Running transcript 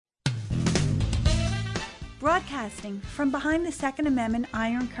Broadcasting from behind the Second Amendment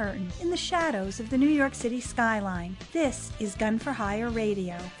Iron Curtain in the shadows of the New York City skyline, this is Gun for Hire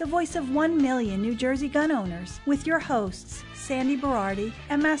Radio, the voice of 1 million New Jersey gun owners, with your hosts, Sandy Berardi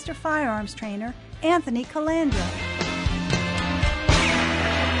and Master Firearms Trainer, Anthony Calandra.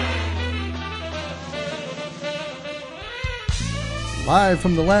 Live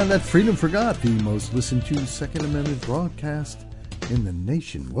from the land that freedom forgot, the most listened to Second Amendment broadcast in the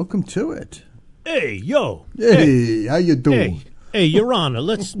nation. Welcome to it. Hey, yo. Hey, how you doing? Hey, Your Honor,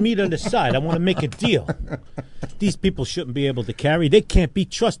 let's meet on the side. I want to make a deal. These people shouldn't be able to carry. They can't be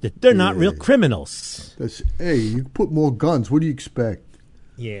trusted. They're not real criminals. Hey, you put more guns. What do you expect?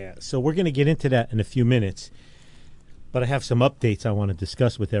 Yeah, so we're going to get into that in a few minutes. But I have some updates I want to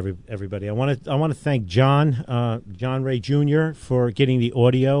discuss with everybody. I want to thank John Ray Jr. for getting the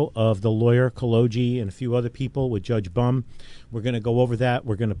audio of the lawyer Kaloji and a few other people with Judge Bum. We're going to go over that.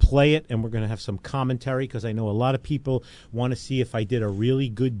 We're going to play it, and we're going to have some commentary because I know a lot of people want to see if I did a really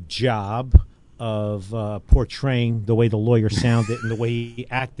good job of portraying the way the lawyer sounded and the way he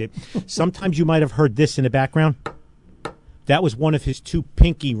acted. Sometimes you might have heard this in the background. That was one of his 2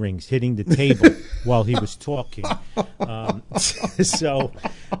 pinky rings hitting the table while he was talking.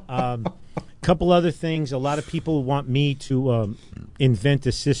 Couple other things. A lot of people want me to invent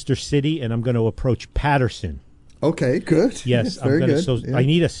a sister city, and I'm going to approach Patterson. Okay, good. Yes, very good. So yeah. I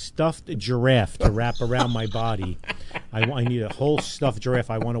need a stuffed giraffe to wrap around my body. I need a whole stuffed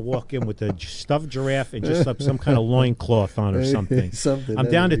giraffe. I want to walk in with a stuffed giraffe and just some kind of loincloth on or something. I'm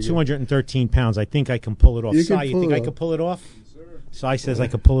down to 213 pounds. I think I can pull it off. Cy, you think I can pull it off? Cy says I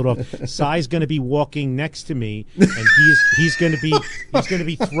could pull it off. Cy's going to be walking next to me, and he's going to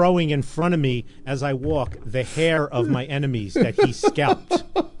be throwing in front of me as I walk the hair of my enemies that he scalped.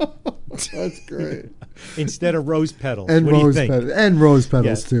 That's great. Instead of rose petals. And what rose do you think? petals. And rose petals,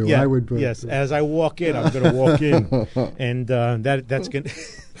 yes, too. Yeah, I would put. Yes, as I walk in, I'm going to walk in. And that's going to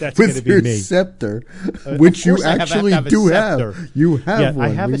be me. With your scepter, which you actually do have. You have one. I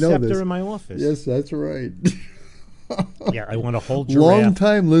have we a know scepter this. in my office. Yes, that's right. Yeah, I want to hold giraffe.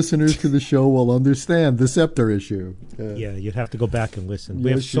 Long-time listeners to the show will understand the scepter issue. Yeah, you'd have to go back and listen. We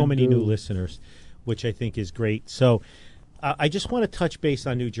have so many new listeners, which I think is great. So I just want to touch base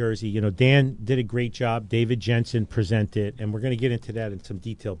on New Jersey. You know, Dan did a great job. David Jensen presented, and we're going to get into that in some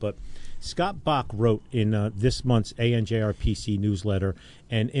detail. But Scott Bach wrote in this month's ANJRPC newsletter,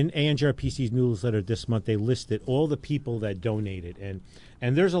 and in ANJRPC's newsletter this month, they listed all the people that donated.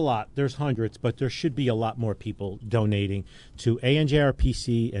 And there's a lot. There's hundreds, but there should be a lot more people donating to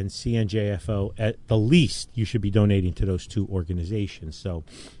ANJRPC and CNJFO. At the least, you should be donating to those 2 organizations. So,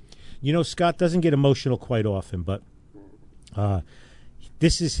 you know, Scott doesn't get emotional quite often, but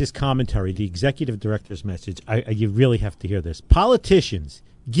this is his commentary, the executive director's message. You really have to hear this. Politicians,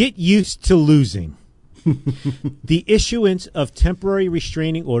 get used to losing. The issuance of temporary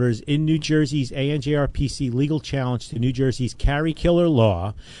restraining orders in New Jersey's ANJRPC legal challenge to New Jersey's carry killer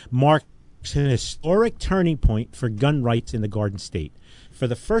law marks an historic turning point for gun rights in the Garden State. For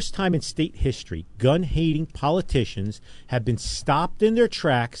the first time in state history, gun-hating politicians have been stopped in their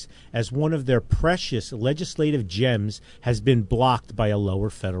tracks as one of their precious legislative gems has been blocked by a lower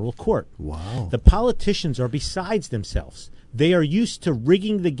federal court. Wow. The politicians are besides themselves. They are used to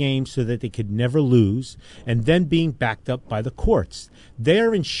rigging the game so that they could never lose and then being backed up by the courts. They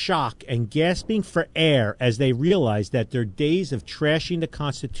are in shock and gasping for air as they realize that their days of trashing the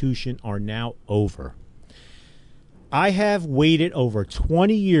Constitution are now over. I have waited over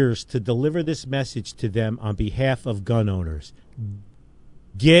 20 years to deliver this message to them on behalf of gun owners.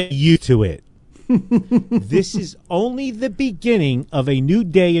 Get used to it. This is only the beginning of a new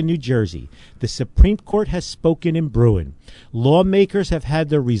day in New Jersey. The Supreme Court has spoken in Bruin. Lawmakers have had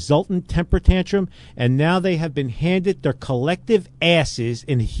their resultant temper tantrum, and now they have been handed their collective asses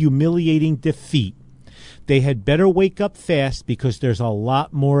in humiliating defeat. They had better wake up fast because there's a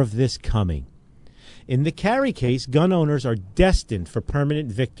lot more of this coming. In the Carey case, gun owners are destined for permanent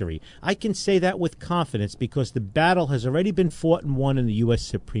victory. I can say that with confidence because the battle has already been fought and won in the U.S.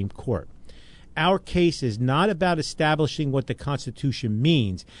 Supreme Court. Our case is not about establishing what the Constitution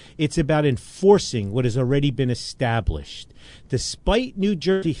means. It's about enforcing what has already been established. Despite New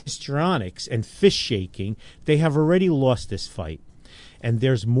Jersey histrionics and fist-shaking, they have already lost this fight. And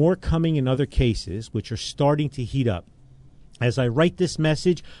there's more coming in other cases, which are starting to heat up. As I write this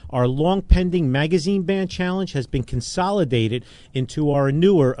message, our long-pending magazine ban challenge has been consolidated into our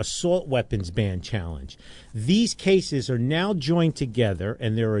newer assault weapons ban challenge. These cases are now joined together,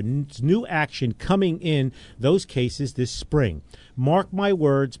 and there is new action coming in those cases this spring. Mark my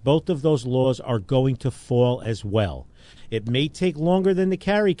words, both of those laws are going to fall as well. It may take longer than the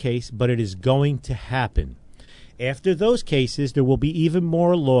Carey case, but it is going to happen. After those cases, there will be even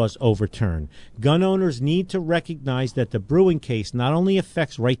more laws overturned. Gun owners need to recognize that the Bruen case not only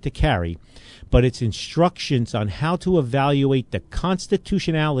affects right to carry, but its instructions on how to evaluate the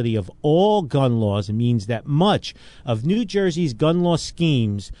constitutionality of all gun laws means that much of New Jersey's gun law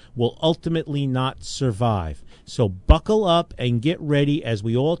schemes will ultimately not survive. So buckle up and get ready as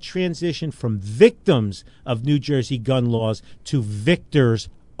we all transition from victims of New Jersey gun laws to victors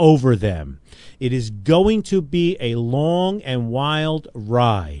over them. It is going to be a long and wild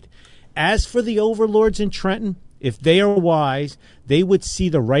ride. As for the overlords in Trenton, if they are wise, they would see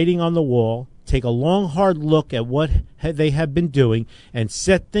the writing on the wall, take a long, hard look at what they have been doing, and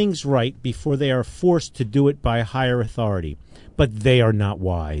set things right before they are forced to do it by a higher authority. But they are not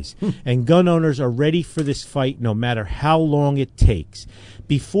wise. And gun owners are ready for this fight no matter how long it takes.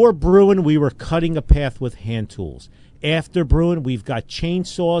 Before Bruen, we were cutting a path with hand tools. After Bruen, we've got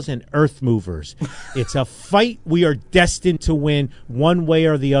chainsaws and earth movers. It's a fight we are destined to win one way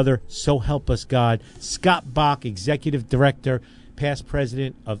or the other, so help us God. Scott Bach, Executive Director, past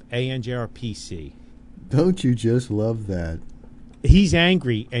President of ANJRPC. Don't you just love that? He's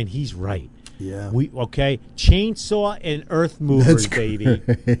angry, and he's right. Yeah. Chainsaw and earth movers, baby.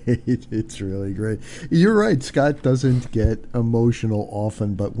 It's really great. You're right. Scott doesn't get emotional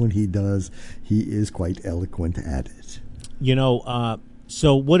often, but when he does, he is quite eloquent at it.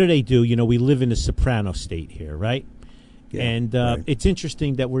 So what do they do? We live in a soprano state here, right? Yeah, and right. It's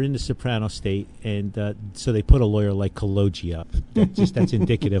interesting that we're in the soprano state, and so they put a lawyer like Kaloji up. That's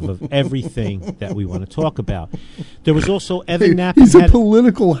indicative of everything that we want to talk about. There was also Evan Knapp. He's a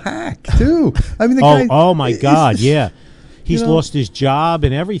political hack, too. I mean, the guy, oh my God, yeah. He's lost his job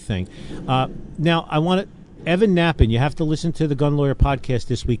and everything. Now, Evan Knapp, you have to listen to the Gun Lawyer podcast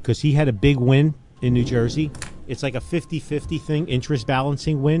this week because he had a big win in New Jersey. It's like a 50-50 thing, interest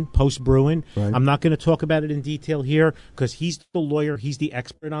balancing win, post-Bruen. Right. I'm not going to talk about it in detail here because he's the lawyer. He's the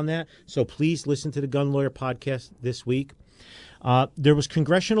expert on that. So please listen to the Gun Lawyer podcast this week. There was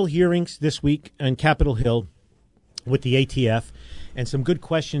congressional hearings this week on Capitol Hill with the ATF, and some good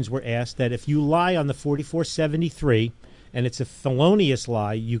questions were asked that if you lie on the 4473, and it's a felonious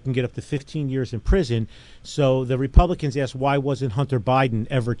lie, you can get up to 15 years in prison. So the Republicans asked, why wasn't Hunter Biden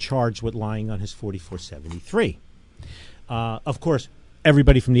ever charged with lying on his 4473? Of course,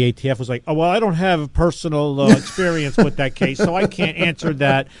 everybody from the ATF was like, oh, well, I don't have personal experience with that case, so I can't answer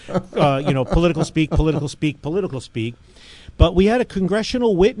that, political speak. But we had a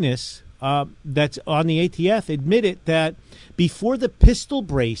congressional witness that's on the ATF admitted that before the pistol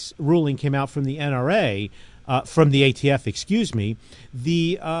brace ruling came out from the NRA, from the ATF,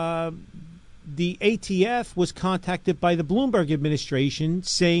 the ATF was contacted by the Bloomberg administration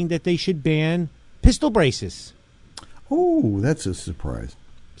saying that they should ban pistol braces. Oh, that's a surprise.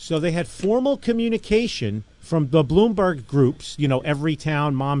 So they had formal communication from the Bloomberg groups,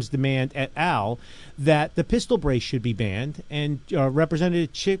 Everytown, Moms Demand, et al., that the pistol brace should be banned. And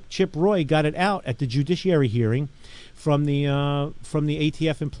Representative Chip Roy got it out at the judiciary hearing from the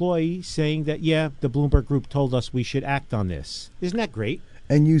ATF employee saying that, the Bloomberg group told us we should act on this. Isn't that great?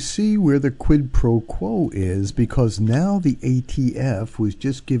 And you see where the quid pro quo is, because now the ATF was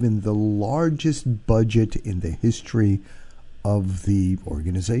just given the largest budget in the history of the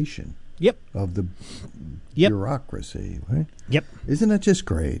organization. Yep. Of the bureaucracy, right? Yep. Isn't that just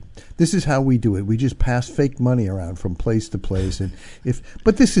great? This is how we do it. We just pass fake money around from place to place,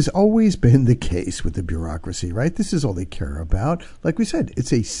 but this has always been the case with the bureaucracy, right? This is all they care about. Like we said,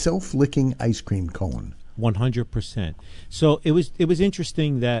 it's a self-licking ice cream cone. 100%. So it was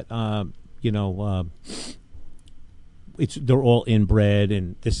interesting that they're all inbred,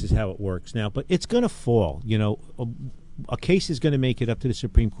 and this is how it works now. But it's going to fall. A case is going to make it up to the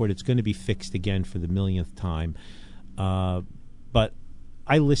Supreme Court. It's going to be fixed again for the millionth time. But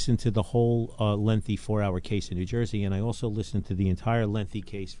I listened to the whole lengthy 4-hour case in New Jersey, and I also listened to the entire lengthy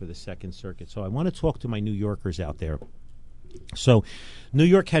case for the Second Circuit. So I want to talk to my New Yorkers out there. So New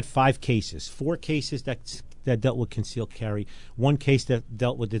York had 5 cases, 4 cases that dealt with concealed carry, 1 case that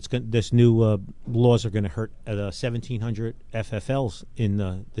dealt with this new laws are going to hurt 1,700 FFLs in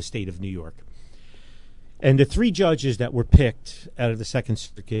the state of New York. And the 3 judges that were picked out of the Second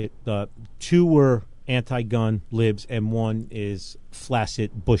Circuit, 2 were anti-gun libs, and 1 is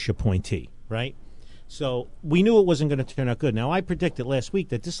flaccid Bush appointee, right? So we knew it wasn't going to turn out good. Now, I predicted last week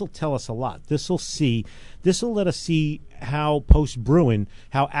that this will tell us a lot. This will let us see how post-Bruen,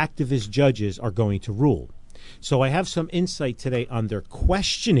 how activist judges are going to rule. So I have some insight today on their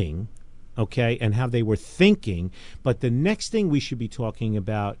questioning, okay, and how they were thinking. But the next thing we should be talking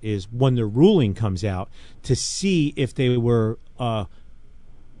about is when the ruling comes out to see if they were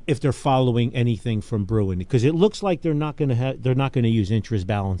if they're following anything from Bruen, because it looks like they're not going to use interest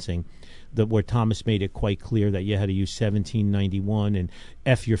balancing, where Thomas made it quite clear that you had to use 1791 and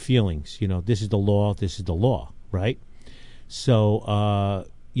F your feelings. This is the law. This is the law, right? So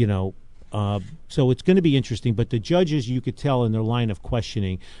so it's going to be interesting. But the judges, you could tell in their line of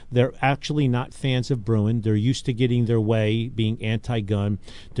questioning, they're actually not fans of Bruen. They're used to getting their way, being anti-gun.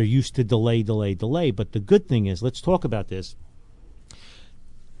 They're used to delay. But the good thing is, let's talk about this.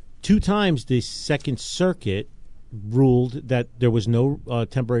 2 times the Second Circuit ruled that there was no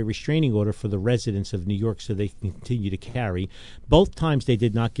temporary restraining order for the residents of New York so they can continue to carry. Both times they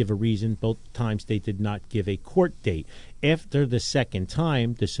did not give a reason. Both times they did not give a court date. After the second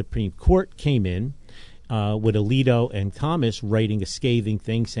time, the Supreme Court came in with Alito and Thomas writing a scathing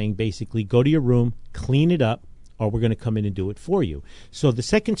thing saying basically, go to your room, clean it up, or we're going to come in and do it for you. So the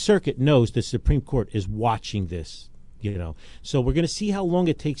Second Circuit knows the Supreme Court is watching this. So we're going to see how long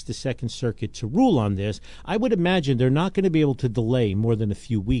it takes the Second Circuit to rule on this. I would imagine they're not going to be able to delay more than a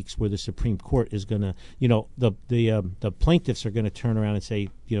few weeks, where the Supreme Court is going to, the plaintiffs are going to turn around and say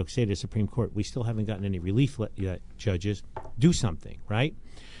to the Supreme Court, we still haven't gotten any relief yet, judges. Do something, right?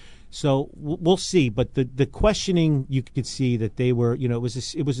 So we'll see. But the questioning, you could see that they were, it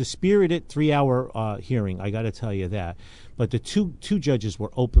was a spirited 3-hour hearing. I got to tell you that. But the two judges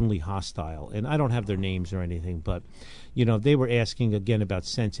were openly hostile, and I don't have their names or anything, but they were asking again about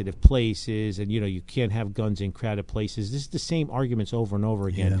sensitive places, and you can't have guns in crowded places. This is the same arguments over and over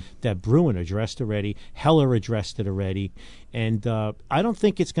again that Bruen addressed already, Heller addressed it already, and I don't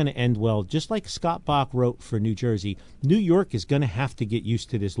think it's going to end well. Just like Scott Bach wrote for New Jersey, New York is going to have to get used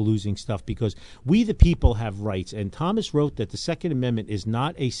to this losing stuff, because we the people have rights, and Thomas wrote that the Second Amendment is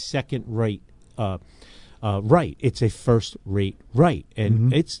not a second right. Right, it's a first-rate right,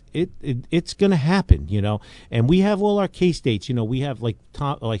 and it's going to happen, And we have all our case dates, We have like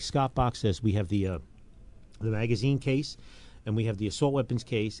Scott Bach says, we have the magazine case, and we have the assault weapons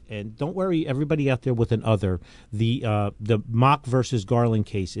case. And don't worry, everybody out there with an other, the Mock versus Garland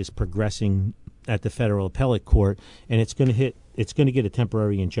case is progressing at the federal appellate court, and it's going to get a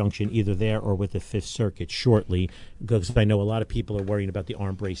temporary injunction either there or with the Fifth Circuit shortly, because I know a lot of people are worrying about the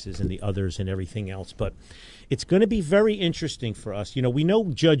arm braces and the others and everything else. But it's going to be very interesting for us. We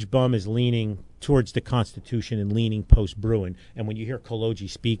know Judge Bum is leaning towards the Constitution and leaning post-Bruen. And when you hear Kologi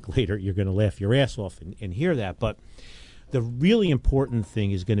speak later, you're going to laugh your ass off and hear that. But the really important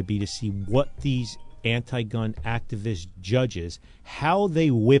thing is going to be to see what these anti-gun activist judges, how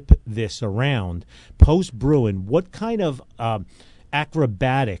they whip this around post-Bruen, what kind of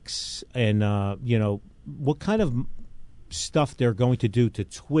acrobatics and what kind of stuff they're going to do to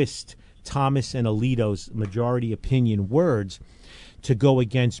twist Thomas and Alito's majority opinion words to go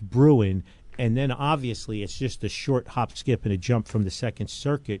against Bruen. And then obviously it's just a short hop, skip, and a jump from the Second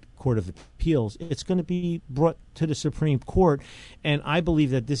Circuit Court of Appeals. It's going to be brought to the Supreme Court, and I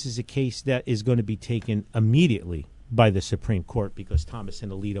believe that this is a case that is going to be taken immediately by the Supreme Court, because Thomas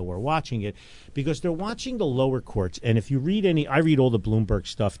and Alito are watching it, because they're watching the lower courts. And if you read I read all the Bloomberg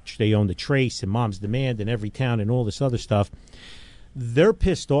stuff. They own the Trace and Mom's Demand and Everytown and all this other stuff. They're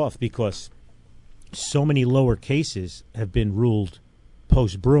pissed off because so many lower cases have been ruled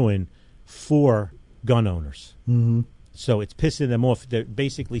post-Bruen for gun owners. Mm-hmm. So it's pissing them off. They're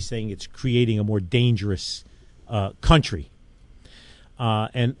basically saying it's creating a more dangerous country.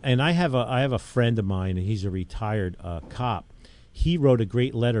 And I have a friend of mine, and he's a retired cop. He wrote a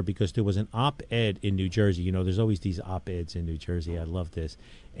great letter because there was an op-ed in New Jersey. There's always these op-eds in New Jersey. I love this.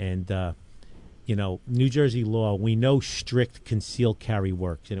 And New Jersey law, we know strict concealed carry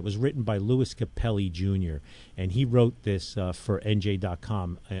works, and it was written by Louis Capelli Jr., and he wrote this for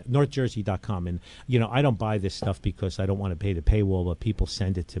NJ.com, NorthJersey.com, and, I don't buy this stuff because I don't want to pay the paywall, but people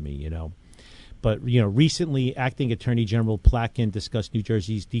send it to me, But, recently, Acting Attorney General Platkin discussed New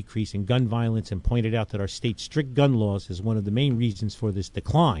Jersey's decrease in gun violence and pointed out that our state's strict gun laws is one of the main reasons for this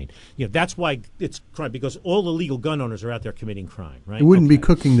decline. That's why it's crime, because all the legal gun owners are out there committing crime, right? It wouldn't be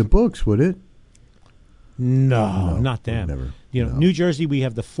cooking the books, would it? No, not them. Never. No. New Jersey, we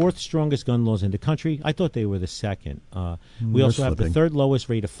have the 4th strongest gun laws in the country. I thought they were the 2nd. We also have the 3rd lowest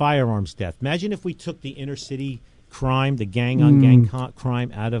rate of firearms death. Imagine if we took the inner city crime, the gang-on-gang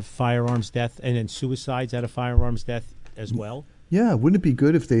crime out of firearms death, and then suicides out of firearms death as well. Yeah, wouldn't it be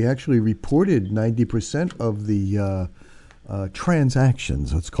good if they actually reported 90% of the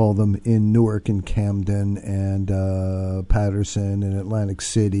transactions, let's call them, in Newark and Camden and Patterson and Atlantic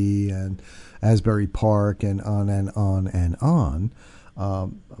City and Asbury Park and on and on and on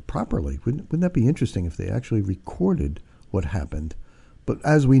properly? Wouldn't that be interesting if they actually recorded what happened But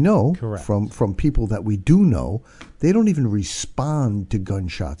as we know Correct. from people that we do know, they don't even respond to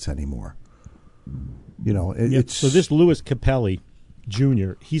gunshots anymore. You know, it's so this Louis Capelli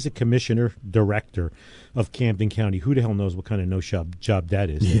Jr., he's a commissioner director of Camden County. Who the hell knows what kind of job that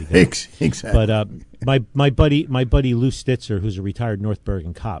is? Exactly. But my buddy Lou Stitzer, who's a retired North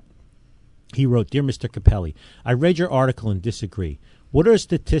Bergen cop, he wrote, "Dear Mr. Capelli, I read your article and disagree. What are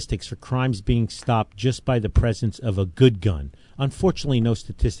statistics for crimes being stopped just by the presence of a good gun? Unfortunately, no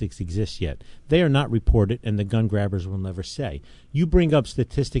statistics exist yet. They are not reported, and the gun grabbers will never say. You bring up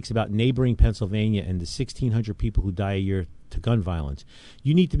statistics about neighboring Pennsylvania and the 1,600 people who die a year to gun violence.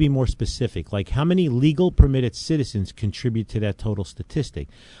 You need to be more specific, like how many legal permitted citizens contribute to that total statistic.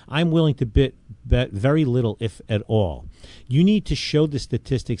 I'm willing to bet very little, if at all. You need to show the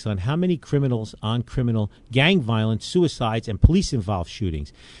statistics on how many criminals on criminal gang violence, suicides, and police-involved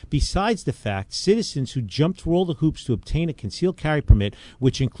shootings. Besides the fact, citizens who jump through all the hoops to obtain a concealed carry permit,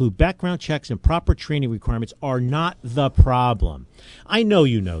 which include background checks and proper training requirements, are not the problem. I know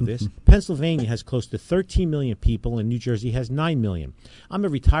you know this. Pennsylvania has close to 13 million people, and New Jersey has 9 million. I'm a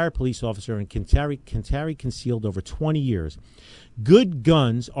retired police officer and can carry concealed over 20 years. Good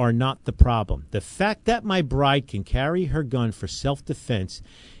guns are not the problem. The fact that my bride can carry her gun for self-defense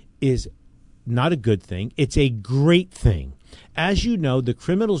is not a good thing. It's a great thing. As you know, the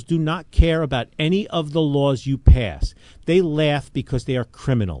criminals do not care about any of the laws you pass. They laugh because they are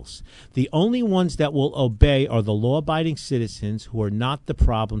criminals. The only ones that will obey are the law-abiding citizens who are not the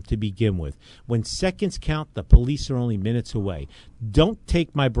problem to begin with. When seconds count, the police are only minutes away. Don't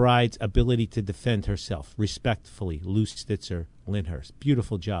take my bride's ability to defend herself. Respectfully, Lou Stitzer, Lyndhurst.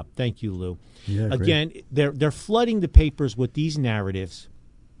 Beautiful job. Thank you, Lou. Yeah, again, they're flooding the papers with these narratives.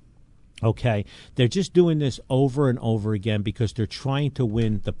 Okay, they're just doing this over and over again because they're trying to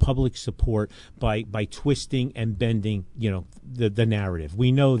win the public support by twisting and bending, the narrative.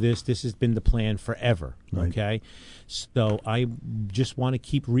 We know this. This has been the plan forever. Right. Okay, so I just want to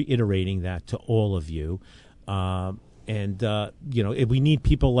keep reiterating that to all of you. If we need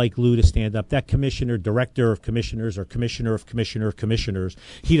people like Lou to stand up, that commissioner, director of commissioners, or commissioner of commissioners,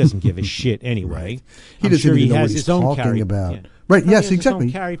 he doesn't give a shit anyway. Right. He doesn't even know what he's talking about. Yeah. Right, yes, He has his own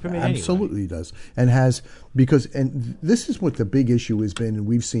exactly. carry permit Absolutely anyway. does. And this is what the big issue has been, and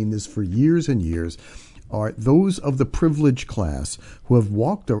we've seen this for years and years, are those of the privileged class who have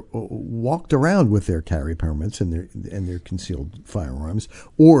walked around with their carry permits and their concealed firearms,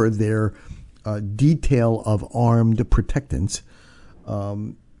 or their detail of armed protectants,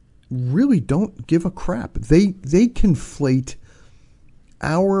 really don't give a crap. They conflate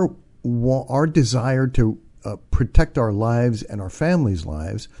our desire to protect our lives and our families'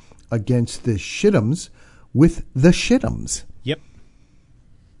 lives against the shit'ems with the shit'ems. Yep.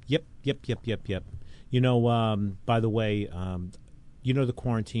 By the way, the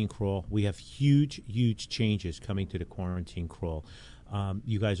quarantine crawl. We have huge changes coming to the quarantine crawl.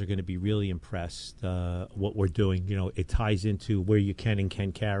 You guys are going to be really impressed what we're doing. It ties into where you can and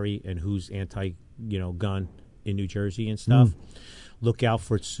can't carry and who's anti-gun in New Jersey and stuff. Look out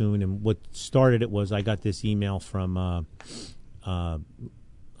for it soon. And what started it was I got this email from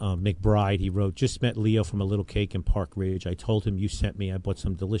McBride. He wrote, "Just met Leo from a little cake in Park Ridge. I told him you sent me. I bought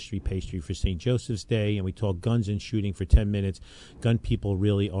some delicious pastry for St. Joseph's Day, and we talked guns and shooting for 10 minutes. Gun people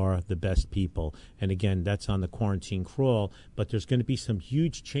really are the best people." And again, that's on the quarantine crawl. But there's going to be some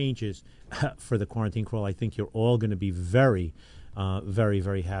huge changes for the quarantine crawl. I think you're all going to be very,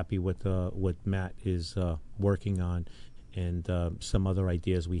 very happy with what Matt is working on. And some other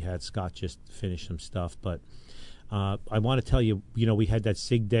ideas we had. Scott just finished some stuff. But I want to tell you, we had that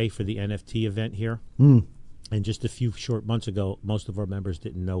SIG Day for the NFT event here. And just a few short months ago, most of our members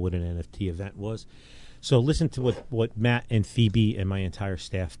didn't know what an NFT event was. So listen to what Matt and Phoebe and my entire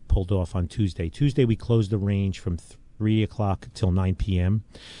staff pulled off on Tuesday. Tuesday, we closed the range from 3 o'clock till 9 p.m.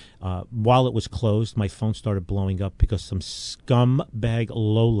 While it was closed, my phone started blowing up because some scumbag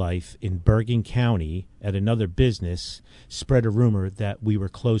lowlife in Bergen County at another business spread a rumor that we were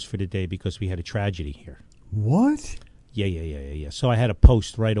closed for the day because we had a tragedy here. What? Yeah. So I had a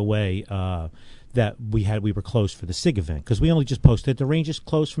post right away that we were closed for the SIG event because we only just posted the range is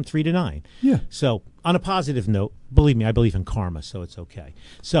closed from 3 to 9. Yeah. So on a positive note, believe me, I believe in karma, so it's okay.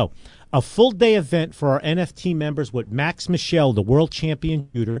 So a full-day event for our NFT members with Max Michel, the world champion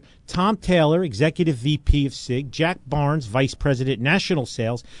shooter, Tom Taylor, executive VP of SIG, Jack Barnes, vice president, national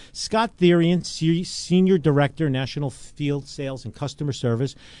sales, Scott Therian, senior director, national field sales and customer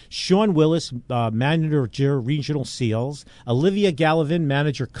service, Sean Willis, manager, regional sales, Olivia Gallivan,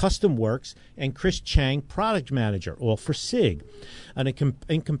 manager, custom works, and Chris Chang, product manager, all for SIG. An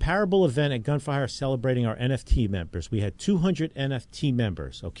incomparable event at Gunfire celebrating our NFT members. We had 200 NFT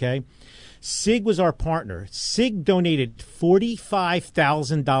members, okay? SIG was our partner. SIG donated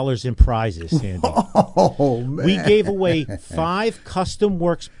 $45,000 in prizes, Sandy. Oh, man. We gave away 5 Custom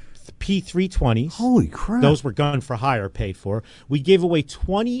Works P320s. Holy crap. Those were Gun for Hire paid for. We gave away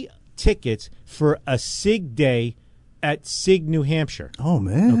 20 tickets for a SIG day at SIG, New Hampshire. Oh,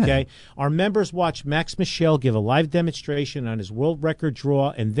 man. Okay. Our members watched Max Michel give a live demonstration on his world record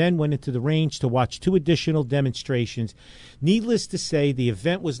draw and then went into the range to watch 2 additional demonstrations. Needless to say, the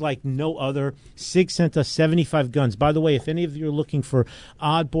event was like no other. SIG sent us 75 guns. By the way, if any of you are looking for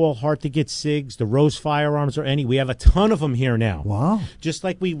oddball, hard-to-get SIGs, the Rose firearms or any, we have a ton of them here now. Wow. Just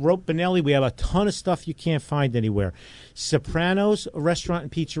like we wrote Benelli, we have a ton of stuff you can't find anywhere. Sopranos Restaurant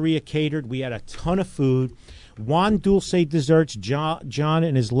and Pizzeria catered. We had a ton of food. Juan Dulce Desserts, John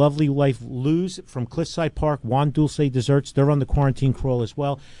and his lovely wife Luz from Cliffside Park, Juan Dulce Desserts, they're on the quarantine crawl as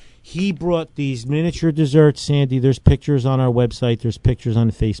well. He brought these miniature desserts, Sandy. There's pictures on our website. There's pictures on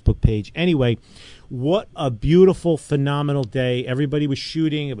the Facebook page. Anyway, what a beautiful, phenomenal day. Everybody was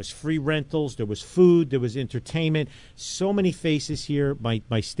shooting. It was free rentals. There was food. There was entertainment. So many faces here. My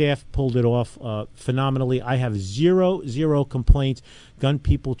staff pulled it off phenomenally. I have zero complaints. Gun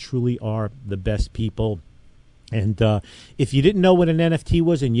people truly are the best people. And if you didn't know what an NFT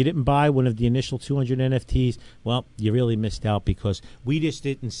was and you didn't buy one of the initial 200 NFTs, well, you really missed out because we just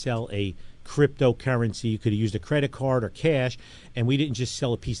didn't sell a cryptocurrency. You could have used a credit card or cash, and we didn't just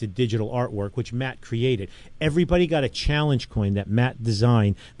sell a piece of digital artwork, which Matt created. Everybody got a challenge coin that Matt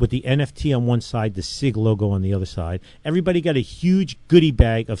designed with the NFT on one side, the SIG logo on the other side. Everybody got a huge goodie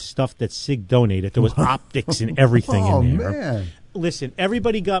bag of stuff that SIG donated. There was optics and everything in there. Man. Listen,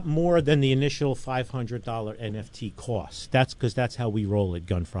 everybody got more than the initial $500 NFT cost. That's because that's how we roll at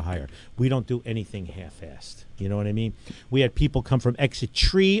Gun for Hire. We don't do anything half-assed. You know what I mean? We had people come from Exit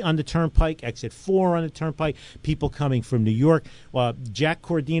 3 on the Turnpike, Exit 4 on the Turnpike, people coming from New York. Jack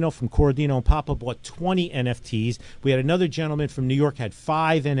Cordino from Cordino and Papa bought 20 NFTs. We had another gentleman from New York had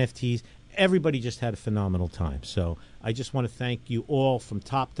 5 NFTs. Everybody just had a phenomenal time. So I just want to thank you all from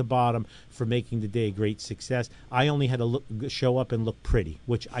top to bottom for making the day a great success. I only had to show up and look pretty,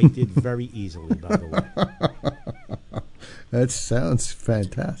 which I did very easily, by the way. That sounds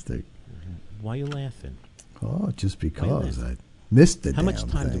fantastic. Why are you laughing? Oh, just because I missed the How much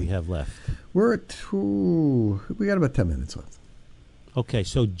time thing. do we have left? We're at 2. We got about 10 minutes left. Okay,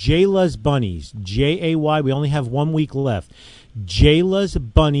 so Jayla's Bunnies, J-A-Y, we only have 1 week left.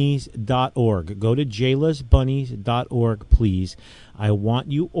 JaylasBunnies.org. Go to JaylasBunnies.org, please. I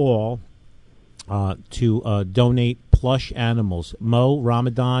want you all to donate plush animals. Mo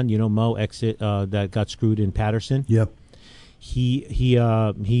Ramadan, you know Mo Exit that got screwed in Patterson? Yep.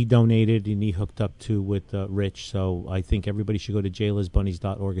 He donated and he hooked up to with Rich. So I think everybody should go to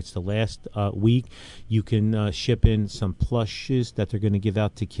JaylasBunnies.org. It's the last week. You can ship in some plushes that they're going to give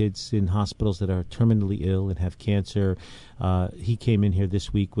out to kids in hospitals that are terminally ill and have cancer. He came in here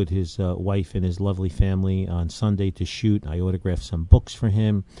this week with his wife and his lovely family on Sunday to shoot. I autographed some books for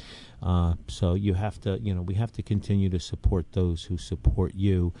him. So you have to, we have to continue to support those who support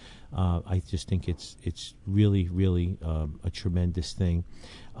you. I just think it's really, really a tremendous thing.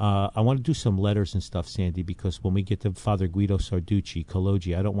 I want to do some letters and stuff, Sandy, because when we get to Father Guido Sarducci,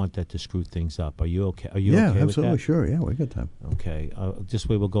 Kologi, I don't want that to screw things up. Are you okay? Are you okay absolutely, with that? Yeah, sure. Yeah, we got time. Okay. This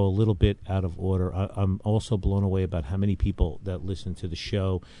way we'll go a little bit out of order. I'm also blown away about how many people that listen to the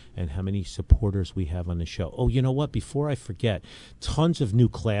show and how many supporters we have on the show. Oh, you know what? Before I forget, tons of new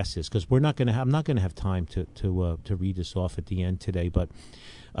classes because I'm not going to have time to read this off at the end today, but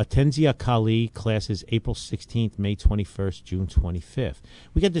Atenzia Kali classes April 16th, May 21st, June 25th.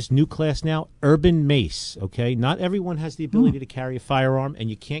 We got this new class now, Urban Mace, okay? Not everyone has the ability to carry a firearm, and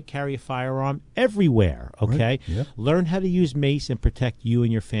you can't carry a firearm everywhere, okay? Right. Yep. Learn how to use mace and protect you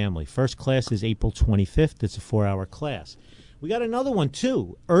and your family. First class is April 25th. It's a 4-hour class. We got another one,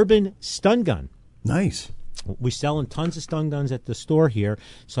 too, Urban Stun Gun. Nice. We're selling tons of stun guns at the store here,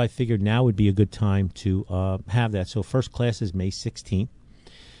 so I figured now would be a good time to have that. So first class is May 16th.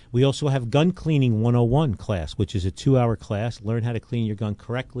 We also have Gun Cleaning 101 class, which is a 2-hour class. Learn how to clean your gun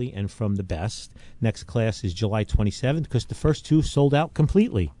correctly and from the best. Next class is July 27th because the first 2 sold out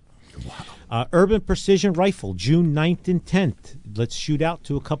completely. Wow. Urban Precision Rifle, June 9th and 10th. Let's shoot out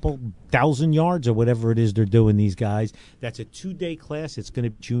to a couple thousand yards or whatever it is they're doing, these guys. That's a 2-day class. It's going to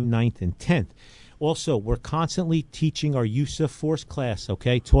be June 9th and 10th. Also, we're constantly teaching our use of force class,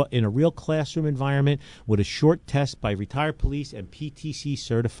 okay, taught in a real classroom environment with a short test by retired police and PTC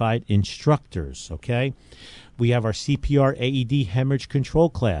certified instructors, okay? We have our CPR AED hemorrhage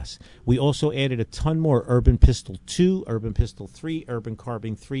control class. We also added a ton more Urban Pistol 2, Urban Pistol 3, Urban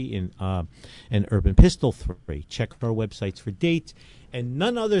Carbine 3, and Urban Pistol 3. Check our websites for dates. And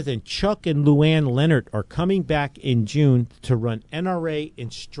none other than Chuck and Luann Leonard are coming back in June to run NRA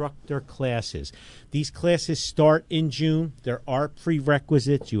instructor classes. These classes start in June. There are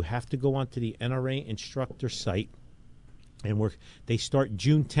prerequisites. You have to go onto the NRA instructor site. And they start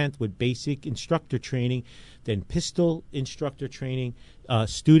June 10th with basic instructor training, then pistol instructor training,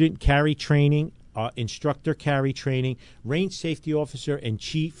 student carry training, instructor carry training, range safety officer, and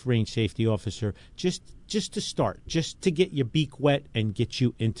chief range safety officer, just to start, just to get your beak wet and get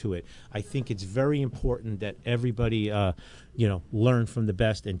you into it. I think it's very important that everybody, learn from the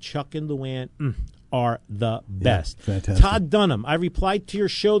best. And Chuck and Luann are the best. Yeah, fantastic. Todd Dunham, I replied to your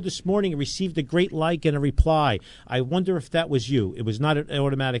show this morning and received a great like and a reply. I wonder if that was you. It was not an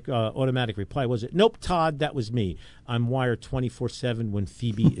automatic reply, was it? Nope, Todd, that was me. I'm wired 24/7 when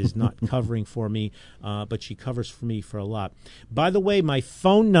Phoebe is not covering for me, but she covers for me for a lot. By the way, my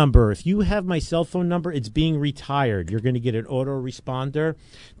phone number, if you have my cell phone number, it's being retired. You're going to get an autoresponder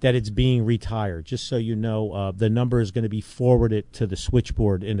that it's being retired. Just so you know, the number is going to be forwarded to the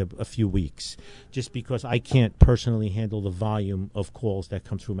switchboard in a few weeks, just because I can't personally handle the volume of calls that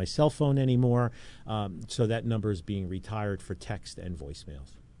come through my cell phone anymore. So that number is being retired for text and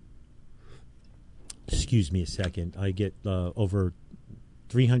voicemails. Excuse me a second. I get over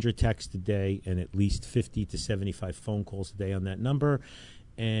 300 texts a day and at least 50 to 75 phone calls a day on that number.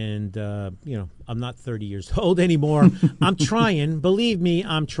 And, I'm not 30 years old anymore. I'm trying. Believe me,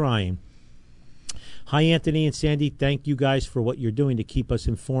 I'm trying. Hi, Anthony and Sandy. Thank you guys for what you're doing to keep us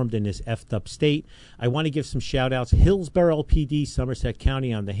informed in this effed up state. I want to give some shout-outs. Hillsborough LPD, Somerset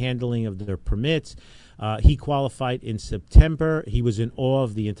County, on the handling of their permits. He qualified in September. He was in awe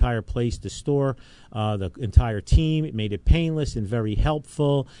of the entire place, the store, the entire team. It made it painless and very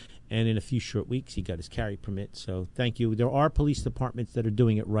helpful. And in a few short weeks, he got his carry permit. So thank you. There are police departments that are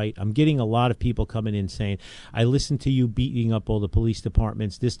doing it right. I'm getting a lot of people coming in saying, I listened to you beating up all the police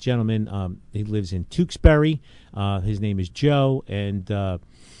departments. This gentleman, he lives in Tewksbury. His name is Joe. And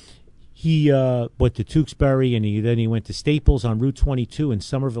he went to Tewksbury, and then he went to Staples on Route 22 in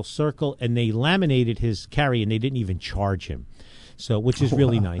Somerville Circle. And they laminated his carry, and they didn't even charge him. So, which is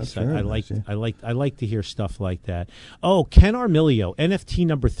really nice. I like to hear stuff like that. Oh, Ken Armilio, NFT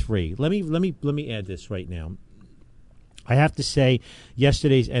number 3. Let me add this right now. I have to say,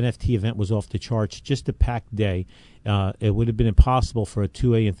 yesterday's NFT event was off the charts. Just a packed day. It would have been impossible for a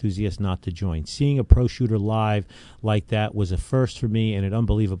 2A enthusiast not to join. Seeing a pro shooter live like that was a first for me and an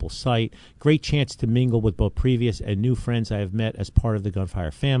unbelievable sight. Great chance to mingle with both previous and new friends I have met as part of the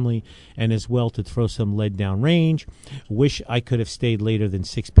Gunfire family, and as well to throw some lead down range. Wish I could have stayed later than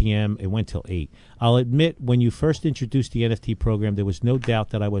 6 p.m. It went till 8. I'll admit, when you first introduced the NFT program, there was no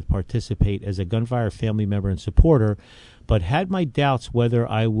doubt that I would participate as a Gunfire family member and supporter, but had my doubts whether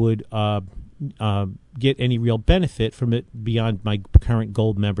I would get any real benefit from it beyond my current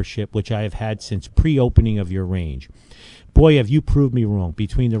gold membership, which I have had since pre-opening of your range. Boy, have you proved me wrong.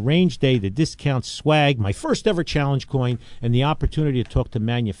 Between the range day, the discount swag, my first ever challenge coin, and the opportunity to talk to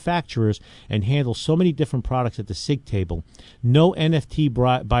manufacturers and handle so many different products at the SIG table, no NFT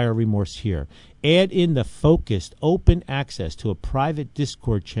buyer remorse here. Add in the focused, open access to a private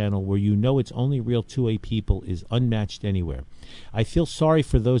Discord channel where you know it's only real 2A people is unmatched anywhere. I feel sorry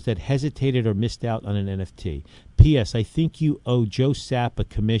for those that hesitated or missed out on an NFT. P.S. I think you owe Joe Sapp a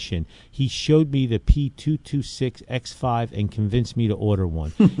commission. He showed me the P226X5 and convinced me to order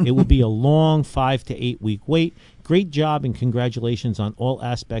one. It will be a long 5 to 8 week wait. Great job and congratulations on all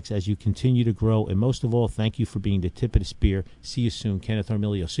aspects as you continue to grow. And most of all, thank you for being the tip of the spear. See you soon, Kenneth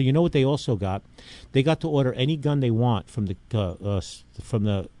Armilio. So you know what they also got? They got to order any gun they want from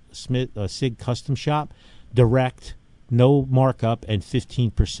the Smith SIG custom shop, direct, no markup, and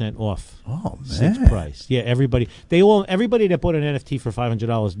 15% off. Oh, man. SIG's price. Yeah, everybody that bought an NFT for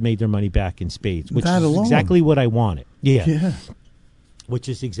 $500 made their money back in spades, which is exactly what I wanted. Yeah. Which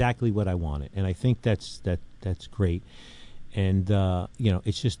is exactly what I wanted, and I think that's great. And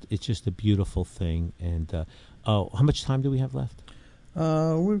it's just a beautiful thing. And how much time do we have left?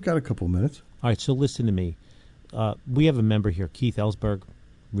 We've got a couple minutes. All right, so listen to me. We have a member here, Keith Ellsberg,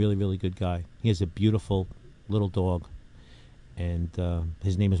 really, really good guy. He has a beautiful little dog, and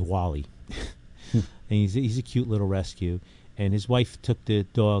his name is Wally. And he's a cute little rescue. And his wife took the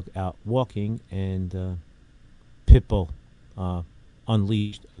dog out walking, and Pitbull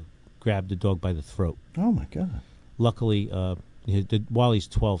unleashed, grabbed the dog by the throat. Oh, my God. Luckily, Wally's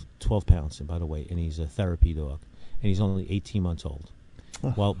 12 pounds, by the way, and he's a therapy dog, and he's only 18 months old.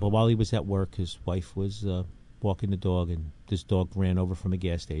 But while he was at work, his wife was walking the dog, and this dog ran over from a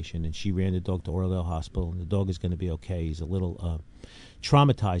gas station, and she ran the dog to Orlando Hospital, and the dog is going to be okay. He's a little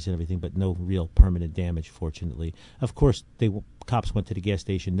traumatized and everything, but no real permanent damage, fortunately. Of course, cops went to the gas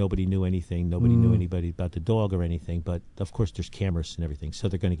station. Nobody knew anything. Nobody knew anybody about the dog or anything, but of course there's cameras and everything, so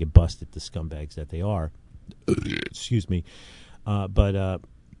they're going to get busted, the scumbags that they are. Excuse me. But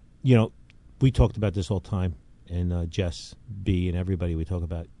we talked about this all the time, and Jess B and everybody, we talk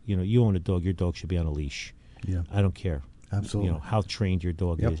about, you own a dog, your dog should be on a leash. Yeah. I don't care. Absolutely. How trained your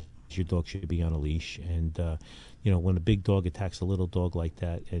dog is. Your dog should be on a leash. And, when a big dog attacks a little dog like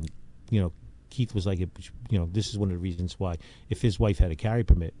that, and, Keith was like, this is one of the reasons why, if his wife had a carry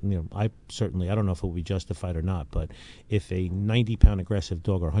permit, I don't know if it would be justified or not, but if a 90-pound aggressive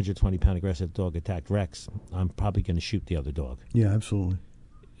dog or 120-pound aggressive dog attacked Rex, I'm probably going to shoot the other dog. Yeah, absolutely.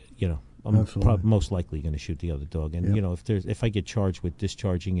 I'm most likely going to shoot the other dog. And, if I get charged with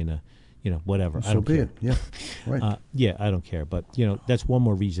discharging in a, whatever, I don't care. Yeah, right. I don't care. But, that's one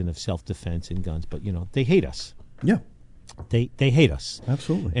more reason of self-defense in guns. But, they hate us. Yeah. They hate us.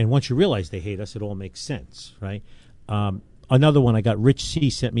 Absolutely. And once you realize they hate us, it all makes sense, right? Another one I got, Rich C.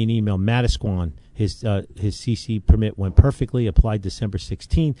 sent me an email, Matisquan. His CC permit went perfectly, applied December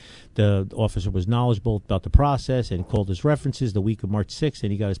 16th. The officer was knowledgeable about the process and called his references the week of March 6th,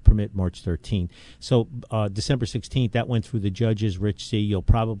 and he got his permit March 13th. So December 16th, that went through the judges, Rich C. You'll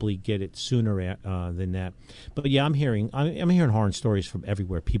probably get it sooner than that. But, yeah, I'm hearing horror stories from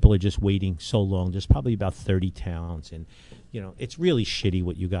everywhere. People are just waiting so long. There's probably about 30 towns, and it's really shitty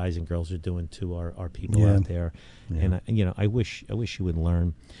what you guys and girls are doing to our people out there. Yeah. And I wish you would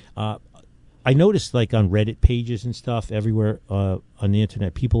learn. I noticed, like, on Reddit pages and stuff everywhere on the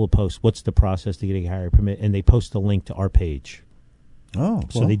internet, people will post, what's the process to get a carry permit, and they post a link to our page. Oh,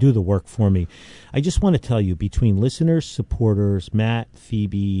 so they do the work for me. I just want to tell you, between listeners, supporters, Matt,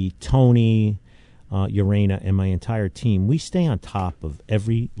 Phoebe, Tony, Urena, and my entire team, we stay on top of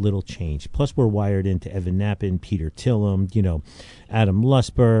every little change. Plus, we're wired into Evan Knappen, Peter Tillum, Adam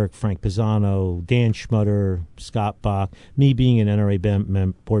Lusberg, Frank Pisano, Dan Schmutter, Scott Bach. Me being an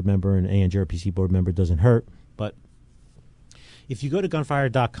NRA board member and ANJRPC board member doesn't hurt. But if you go to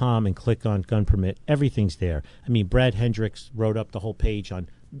gunfire.com and click on gun permit, everything's there. I mean, Brad Hendricks wrote up the whole page on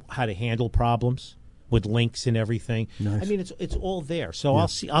how to handle problems with links and everything. Nice. I mean, it's all there. So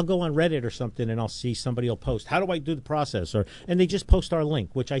I'll go on Reddit or something, and I'll see somebody will post, how do I do the process? And they just post our link,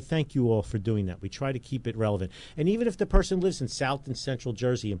 which I thank you all for doing that. We try to keep it relevant. And even if the person lives in South and Central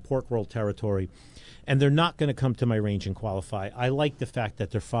Jersey in Pork Roll territory, and they're not going to come to my range and qualify, I like the fact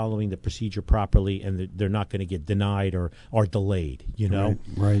that they're following the procedure properly, and they're not going to get denied or delayed,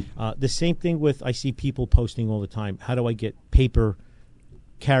 Right. The same thing with, I see people posting all the time, how do I get paper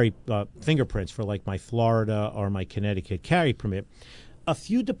carry fingerprints for, like, my Florida or my Connecticut carry permit? A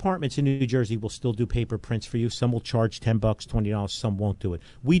few departments in New Jersey will still do paper prints for you. Some will charge $10, $20. Some won't do it.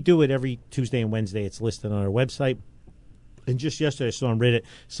 We do it every Tuesday and Wednesday. It's listed on our website. And just yesterday, I saw on Reddit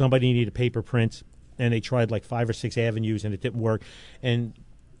somebody needed paper prints, and they tried like 5 or 6 avenues, and it didn't work. And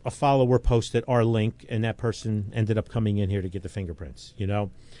a follower posted our link, and that person ended up coming in here to get the fingerprints,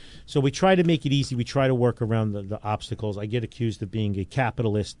 So we try to make it easy. We try to work around the obstacles. I get accused of being a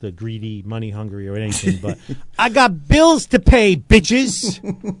capitalist, a greedy, money-hungry, or anything, but I got bills to pay, bitches.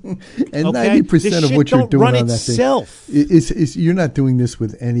 And 90% of what you're doing on that thing is you're not doing this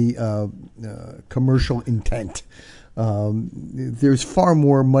with any commercial intent. There's far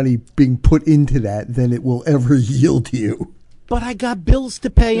more money being put into that than it will ever yield to you. But I got bills to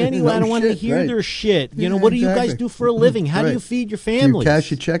pay anyway. I don't want to hear their shit. What do you guys do for a living? How do you feed your families? Do you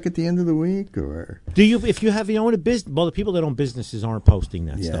cash a check at the end of the week, or do you? If you own a business, well, the people that own businesses aren't posting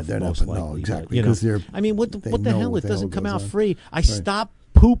that stuff. They're most not. likely, No, exactly. But, because I mean, what the hell? It doesn't come out free. I right. stopped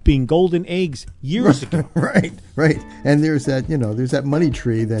pooping golden eggs years ago. Right. And there's that money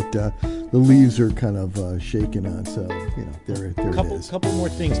tree that the leaves are kind of shaking on. So there it is. Couple more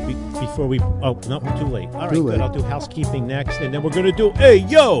things before we. Oh no, too late. All right, Too late. Good. I'll do housekeeping next, and then we're gonna do. Hey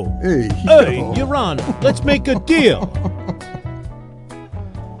yo, Urana, let's make a deal.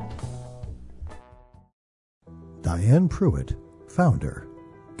 Diane Pruitt, founder,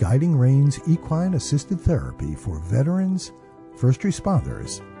 Guiding Reins Equine Assisted Therapy for veterans, first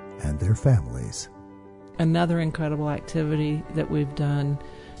responders, and their families. Another incredible activity that we've done,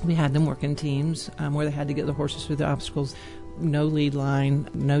 we had them work in teams where they had to get the horses through the obstacles. No lead line,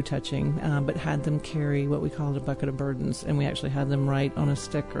 no touching, but had them carry what we called a bucket of burdens. And we actually had them write on a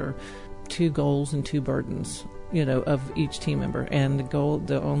sticker 2 goals and 2 burdens, of each team member. And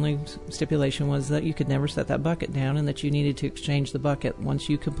the only stipulation was that you could never set that bucket down and that you needed to exchange the bucket. Once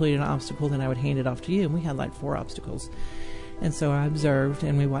you completed an obstacle, then I would hand it off to you. And we had like 4 obstacles. And so I observed,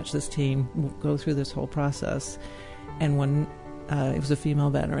 and we watched this team go through this whole process. And when it was a female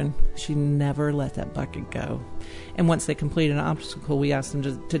veteran, she never let that bucket go. And once they completed an obstacle, we asked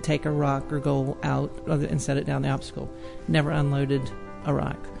them to take a rock or go out and set it down the obstacle. Never unloaded a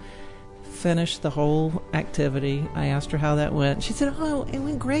rock. Finished the whole activity. I asked her how that went. She said, "Oh, it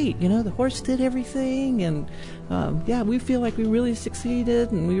went great. The horse did everything, and yeah, we feel like we really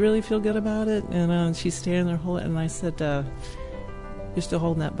succeeded, and we really feel good about it." And she's standing there holding, and I said, "You're still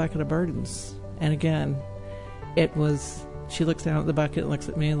holding that bucket of burdens." And again, it was. She looks down at the bucket and looks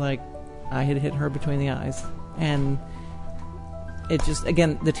at me like I had hit her between the eyes, and it just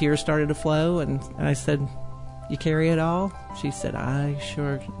again the tears started to flow, and I said, "You carry it all?" She said, "I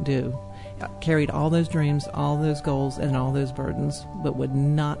sure do." Carried all those dreams, all those goals, and all those burdens, but would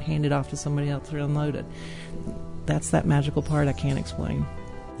not hand it off to somebody else to unload it. That's that magical part I can't explain.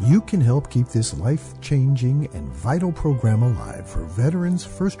 You can help keep this life-changing and vital program alive for veterans,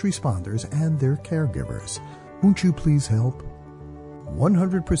 first responders, and their caregivers. Won't you please help?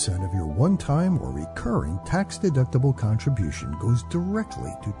 100% of your one-time or recurring tax-deductible contribution goes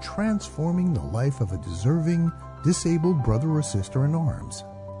directly to transforming the life of a deserving, disabled brother or sister in arms.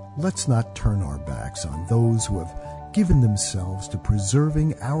 Let's not turn our backs on those who have given themselves to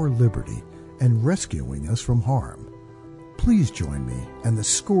preserving our liberty and rescuing us from harm. Please join me and the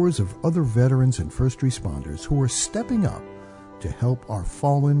scores of other veterans and first responders who are stepping up to help our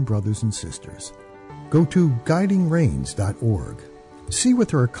fallen brothers and sisters. Go to guidingreins.org. See what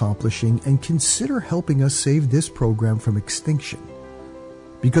they're accomplishing and consider helping us save this program from extinction.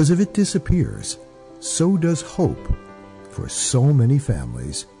 Because if it disappears, so does hope for so many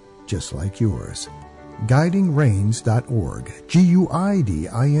families just like yours. guidingreins.org.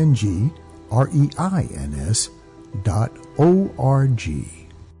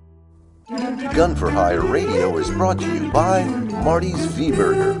 guidingreins.org. Gun for Hire Radio is brought to you by Marty's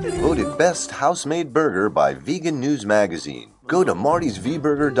V-Burger, voted best house-made burger by Vegan News Magazine. Go to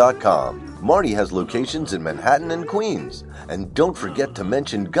martysvburger.com. Marty has locations in Manhattan and Queens. And don't forget to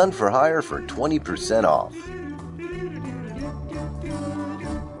mention Gun for Hire for 20% off.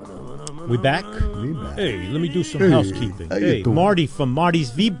 We back? We back. Hey, let me do some Hey, housekeeping. how you Hey, doing? Marty from Marty's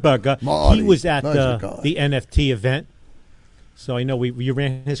V-Burger. Marty, He was at nice guy. the NFT event. So I know you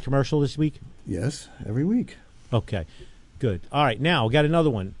ran his commercial this week? Yes, every week. Okay, good. All right, now we got another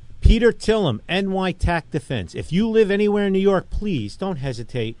one. Peter Tillum, NY TAC Defense. If you live anywhere in New York, please don't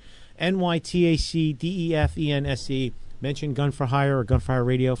hesitate. NYTACDEFENSE. Mention Gun for Hire or Gun for Hire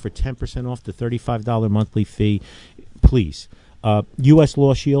Radio for 10% off the $35 monthly fee. Please. U.S.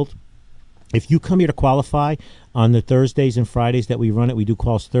 Law Shield. If you come here to qualify on the Thursdays and Fridays that we run it, we do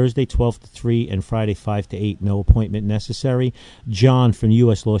calls Thursday 12 to 3 and Friday 5 to 8. No appointment necessary. John from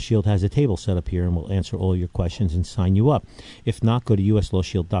U.S. Law Shield has a table set up here and will answer all your questions and sign you up. If not, go to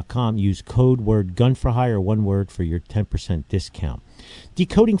uslawshield.com. Use code word Gun for Hire, one word, for your 10% discount.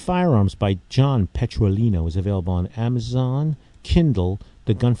 Decoding Firearms by John Petrolino is available on Amazon, Kindle,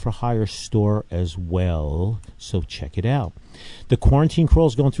 the Gun for Hire store as well, so check it out. The Quarantine Crawl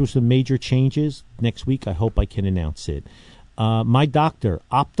is going through some major changes. Next week, I hope I can announce it. My doctor,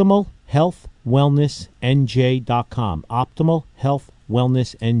 Optimal Health Wellness NJ.com. Optimal Health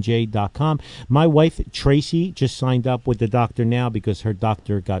wellnessnj.com. My wife, Tracy, just signed up with the doctor now because her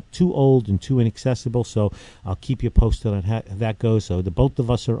doctor got too old and too inaccessible, so I'll keep you posted on how that goes. So the both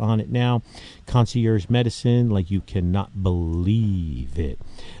of us are on it now. Concierge medicine, like you cannot believe it.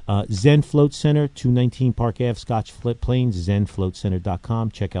 Zen Float Center, 219 Park Ave, Scotch Plains,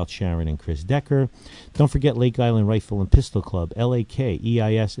 zenfloatcenter.com. Check out Sharon and Chris Decker. Don't forget Lake Island Rifle and Pistol Club, lakeis.org.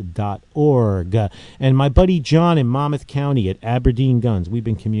 And my buddy John in Monmouth County at Aberdeen Guns. We've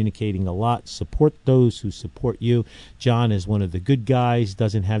been communicating a lot. Support those who support you. John is one of the good guys,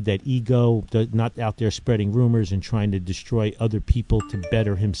 doesn't have that ego, not out there spreading rumors and trying to destroy other people to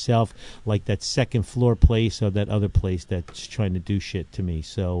better himself, like that second floor place or that other place that's trying to do shit to me.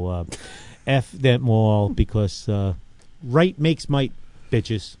 So F them all, because right makes might,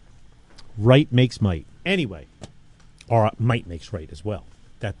 bitches. Right makes might. Anyway, or might makes right as well.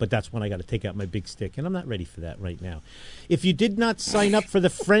 But that's when I got to take out my big stick, and I'm not ready for that right now. If you did not sign up for the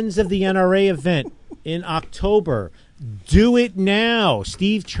Friends of the NRA event in October, do it now.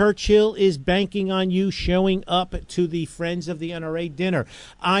 Steve Churchill is banking on you showing up to the Friends of the NRA dinner.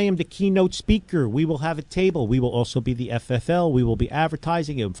 I am the keynote speaker. We will have a table. We will also be the FFL. We will be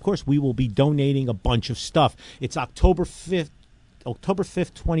advertising it. Of course, we will be donating a bunch of stuff. It's October 5th,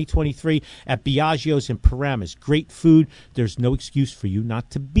 2023 at Biagio's in Paramus. Great food. There's no excuse for you not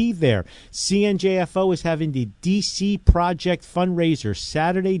to be there. CNJFO is having the DC Project fundraiser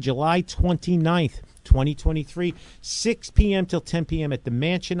Saturday, July 29th 2023, 6 p.m. till 10 p.m. at the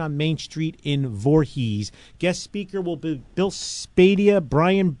Mansion on Main Street in Voorhees. Guest speaker will be Bill Spadia,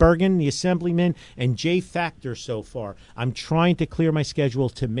 Brian Bergen, the Assemblyman, and Jay Factor so far. I'm trying to clear my schedule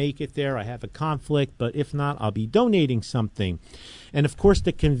to make it there. I have a conflict, but if not, I'll be donating something. And, of course,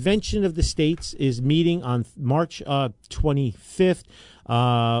 the Convention of the States is meeting on March 25th.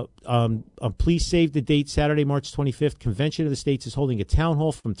 Please save the date, Saturday, March 25th. Convention of the States is holding a town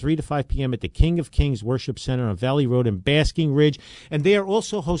hall from 3 to 5 p.m. at the King of Kings Worship Center on Valley Road in Basking Ridge. And they are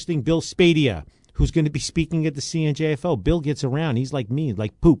also hosting Bill Spadia, who's going to be speaking at the CNJFO. Bill gets around. He's like me,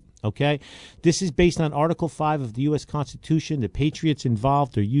 like poop, okay? This is based on Article 5 of the U.S. Constitution. The patriots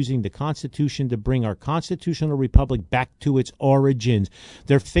involved are using the Constitution to bring our constitutional republic back to its origins.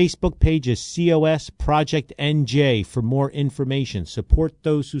 Their Facebook page is COS Project NJ for more information. Support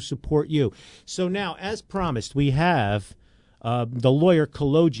those who support you. So now, as promised, we have the lawyer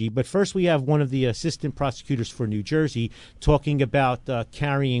Kaloji, but first we have one of the assistant prosecutors for New Jersey talking about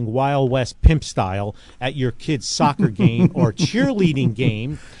carrying Wild West pimp style at your kid's soccer game or cheerleading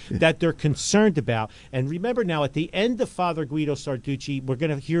game that they're concerned about. And remember now, at the end of Father Guido Sarducci, we're going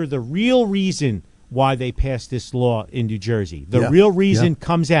to hear the real reason why they passed this law in New Jersey. The real reason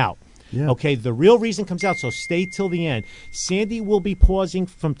comes out. Yeah. Okay, the real reason comes out, so stay till the end. Sandy will be pausing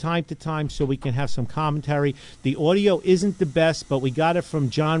from time to time so we can have some commentary. The audio isn't the best, but we got it from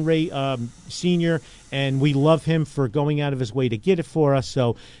John Ray Sr., and we love him for going out of his way to get it for us.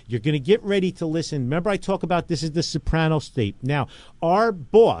 So you're going to get ready to listen. Remember, I talk about this is the Soprano State. Now, our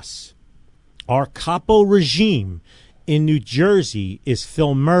boss, our capo regime in New Jersey is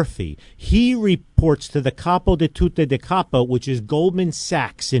Phil Murphy. He reports to the Capo di Tutte de Capo, which is Goldman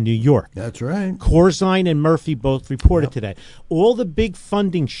Sachs in New York. That's right. Corzine and Murphy both reported to that. All the big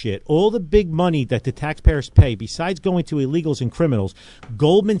funding shit, all the big money that the taxpayers pay, besides going to illegals and criminals,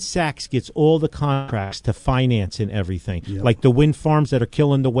 Goldman Sachs gets all the contracts to finance and everything. Yep. Like the wind farms that are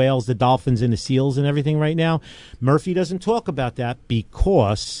killing the whales, the dolphins, and the seals and everything right now. Murphy doesn't talk about that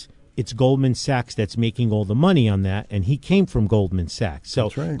because it's Goldman Sachs that's making all the money on that, and he came from Goldman Sachs. So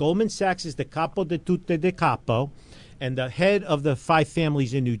Goldman Sachs is the capo di tutte de capo, and the head of the 5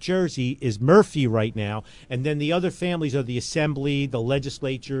 families in New Jersey is Murphy right now, and then the other families are the Assembly, the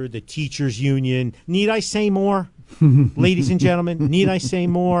Legislature, the Teachers Union. Need I say more? Ladies and gentlemen, need I say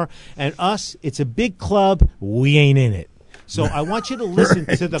more? And us, it's a big club. We ain't in it. So I want you to listen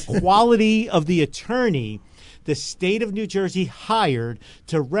to the quality of the attorney the state of New Jersey hired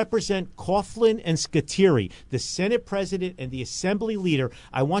to represent Coughlin and Scateri, the Senate president and the Assembly leader.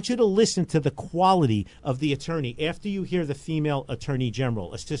 I want you to listen to the quality of the attorney after you hear the female attorney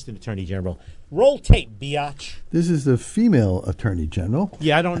general, assistant attorney general. Roll tape, biatch. This is the female attorney general.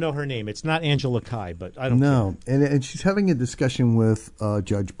 Yeah, I don't know her name. It's not Angela Kai, but I don't know. And she's having a discussion with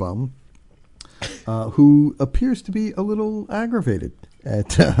Judge Bum, who appears to be a little aggravated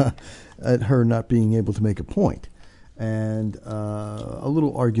at her not being able to make a point, and a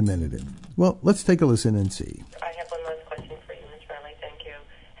little argumentative. Well, let's take a listen and see. I have one last question for you, Ms. Riley. Thank you.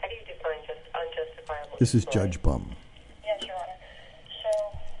 How do you define unjustifiable? This is Judge Bum. Yes, Your Honor. So,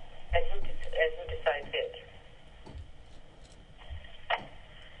 and who decides it? All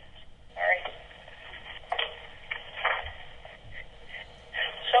right.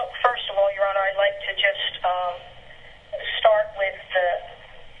 So, first of all, Your Honor, I'd like to just start with the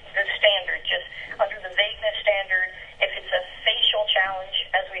standard, just under the vagueness standard. If it's a facial challenge,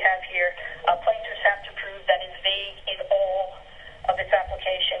 as we have here, plaintiffs have to prove that it's vague in all of its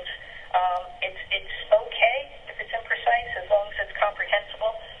applications. It's okay if it's imprecise as long as it's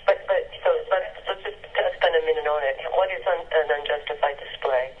comprehensible. But let's just spend a minute on it. What is an unjustified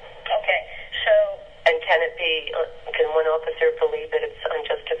display? Okay, so and can it be? Can one officer believe that it's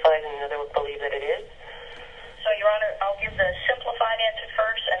unjustified and another believe that it is? So, Your Honor, I'll give the simplified answer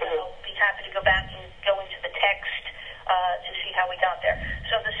first, and then I'll be happy to go back and go into the text to see how we got there.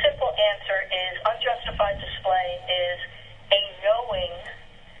 So the simple answer is unjustified display is a knowing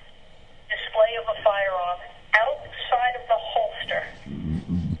display of a firearm outside of the holster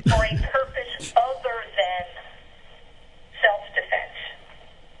for a purpose other than self-defense.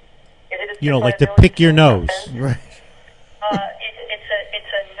 You know, like to pick your nose. Right. It's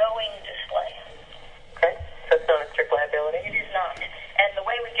a knowing display. Okay. So it's not a strict liability? It is not. And the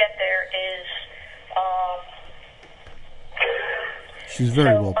way we get there is... She's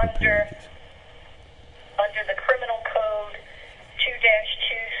very well prepared. Under the Criminal Code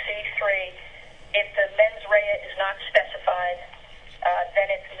 2-2C3, if the mens rea is not specified, then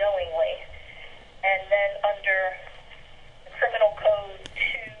it's knowingly. And then under the Criminal Code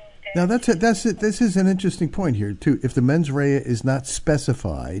 2... Now, this is an interesting point here, too. If the mens rea is not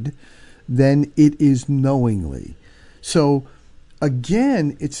specified, then it is knowingly. So,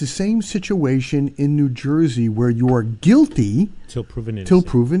 again, it's the same situation in New Jersey where you are guilty Till proven innocent. till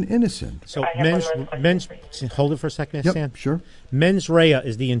proven innocent. So I have one more men's question, hold it for a second, Yep, Sam. sure. Mens rea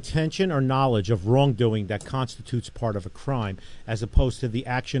is the intention or knowledge of wrongdoing that constitutes part of a crime, as opposed to the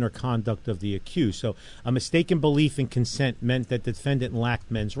action or conduct of the accused. So a mistaken belief in consent meant that the defendant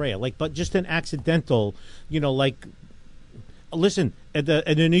lacked mens rea. But just an accidental, listen, at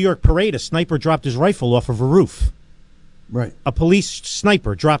the New York parade, a sniper dropped his rifle off of a roof. Right. A police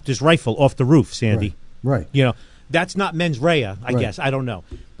sniper dropped his rifle off the roof, Sandy. Right. That's not mens rea, I Right. guess. I don't know.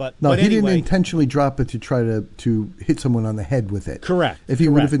 But He didn't anyway, intentionally drop it to try to hit someone on the head with it. Correct. If he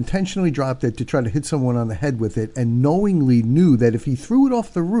would have Correct. intentionally dropped it to try to hit someone on the head with it and knowingly knew that if he threw it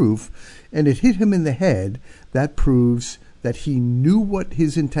off the roof and it hit him in the head, that proves that he knew what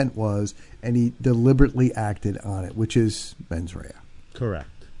his intent was and he deliberately acted on it, which is mens rea. Correct.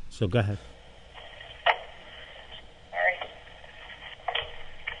 So go ahead. All right.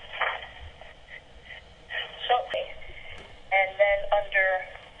 So, and then under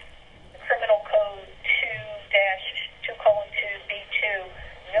the Criminal Code 2-2:2B2,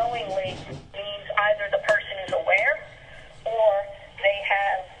 knowingly means either the person is aware or they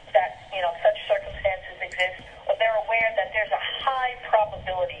have that, such circumstances exist, or they're aware that there's a high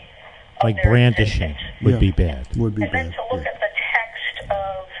probability of Like their brandishing existence. would be bad. Would be And then bad. to look at the text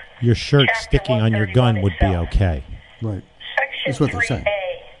of Your shirt Chapter sticking on your gun 131 would be itself. okay. Right. Section That's what they're saying.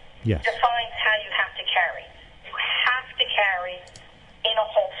 3A Yes. defines how you have to carry. You have to carry in a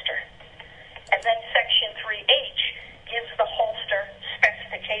holster. And then Section 3H gives the holster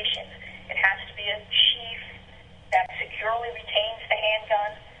specifications. It has to be a sheath that securely retains the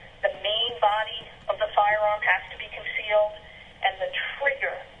handgun. The main body of the firearm has to be concealed, and the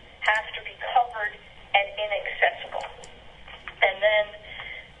trigger has to be covered and inaccessible. And then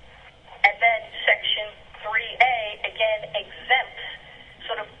Section 3A again exempts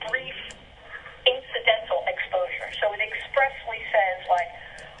sort of brief incidental exposure. So it expressly says,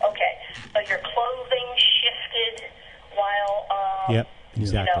 okay, so your clothing shifted while Yep,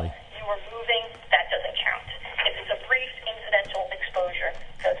 exactly. you were moving, that doesn't count. If it's a brief incidental exposure,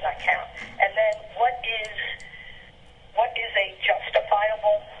 does not count. And then what is a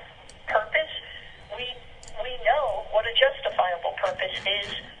justifiable purpose? We know what a justifiable purpose is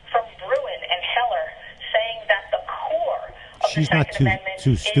from Bruin and Heller, saying that the core of She's the not Second too- Amendment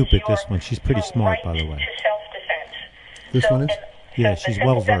too is stupid, your- this one. She's pretty your smart, right by the way. to self-defense. This one is? Yeah, The she's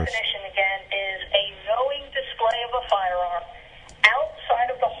simple well-versed. definition again is a knowing display of a firearm outside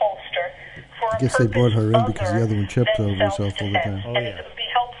of the holster for a Guess they brought her in purpose because the other one tripped than over herself all the self-defense. time. Oh, And yeah. it would be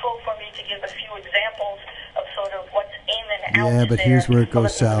helpful for me to give a few examples of sort of what's in and out Yeah, but there. here's where it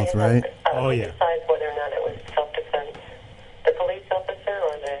goes south, right? Oh, yeah. Decide whether or not it was self-defense, the police officer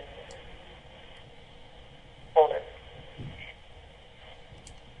or the owner.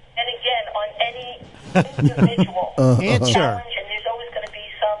 And again, on any individual Answer. challenge, and there's always going to be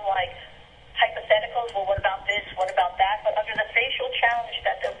some hypotheticals. Well, what about this? What about that? But under the facial challenge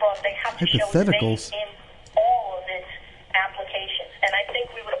that they're brought, they have to show Hypotheticals? faith in all of its applications. And I think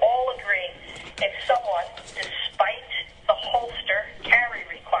we would all agree if someone, despite the holster carry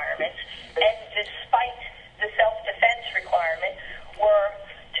requirements and despite the self-defense requirement, were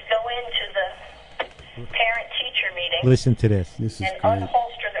to go into the parent-teacher meeting Listen to this. This is and great.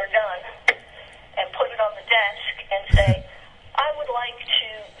 unholster their gun and put it on the desk and say, I would like to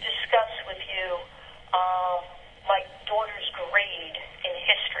discuss with you my daughter's grade in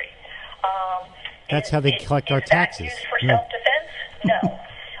history. That's how they collect our is that taxes. used for self-defense? No.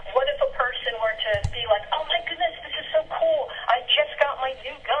 What if a person were to be like, oh my goodness, this is so cool. I just got my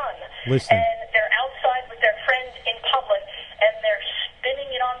new gun. Listen. And they're outside with their friends in public and they're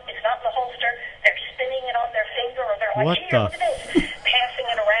spinning it on, it's not in the holster, they're spinning it on their finger or they're like, What here, the look at this. Passing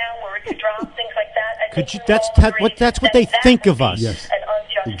it around where it could drop, things like that. I Could think you- we that's all ta- agree what- that's what that they that think would of us. be Yes. an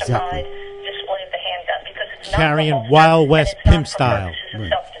unjustified Exactly. display of the handgun because it's Carrying not the holster Wild and West it's not pimp for style. purposes of Right.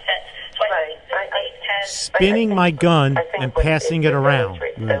 self-defense. So I think the state has Spinning my gun I think and what passing it around.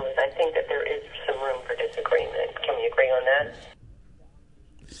 illustrates, though, is I think that there is some room for disagreement. Can we agree on that?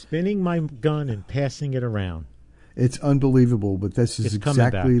 Spinning my gun and passing it around. It's unbelievable, but this is It's coming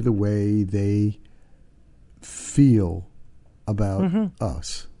exactly back. the way they feel about Mm-hmm.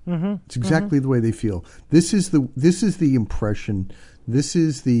 us. It's exactly the way they feel. This is the impression. This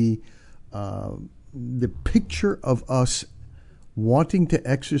is the picture of us wanting to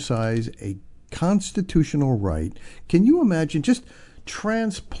exercise a constitutional right. Can you imagine? Just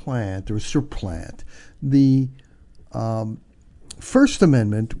transplant or supplant the First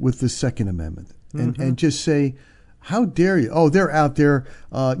Amendment with the Second Amendment, and just say, How dare you? Oh, they're out there,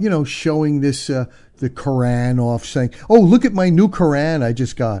 showing this the Quran off, saying, "Oh, look at my new Quran I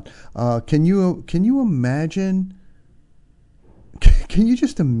just got." Can you imagine? Can you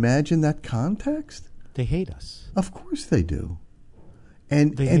just imagine that context? They hate us. Of course they do,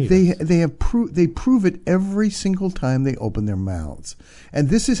 and They they prove it every single time they open their mouths. And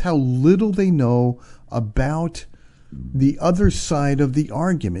this is how little they know about the other side of the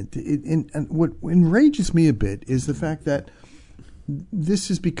argument. And what enrages me a bit is the fact that this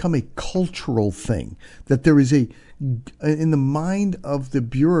has become a cultural thing, that there is in the mind of the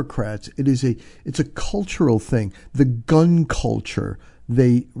bureaucrats, it's a cultural thing. The gun culture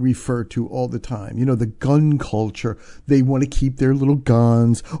they refer to all the time. The gun culture. They want to keep their little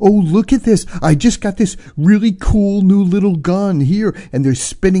guns. Oh, look at this. I just got this really cool new little gun here. And they're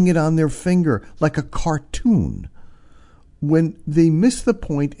spinning it on their finger like a cartoon. When they miss the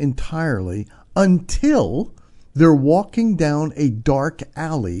point entirely until they're walking down a dark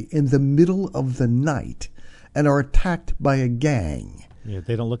alley in the middle of the night and are attacked by a gang. Yeah,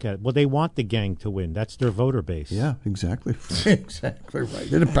 they don't look at it. Well, they want the gang to win. That's their voter base. Yeah, exactly. Exactly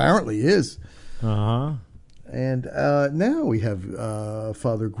right. It apparently is. Uh-huh. And now we have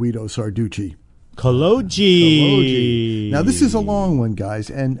Father Guido Sarducci. Kaloji. Now, this is a long one, guys,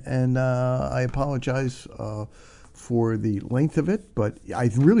 and I apologize for the length of it, but I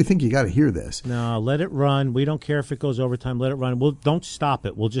really think you got to hear this. No, let it run. We don't care if it goes overtime. Let it run. Don't stop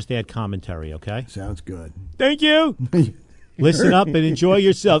it. We'll just add commentary, okay? Sounds good. Thank you. Listen up and enjoy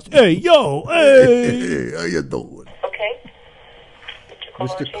yourselves. Hey, yo, hey. How you doing? Okay.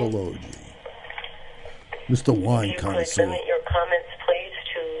 Mr. Kaloji. Mr. Wine Connoisseur. Limit your comments, please,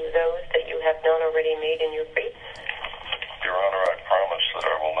 to those that you have not already made in your briefs. Your Honor, I promise that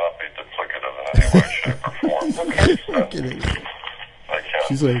I will not be duplicative in any way, shape, or form. I'm kidding. I can't.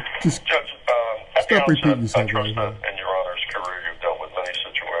 She's like, just Judge, stop repeating yourself. I trust right that in Your Honor's career you've dealt with many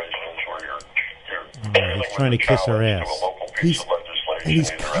situations where you're He's trying to kiss her ass. to a local He's- piece of legislation. and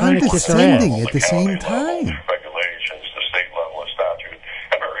he's either trying to kiss her condescending ass. at the same county level, time. regulations, the state level of statute.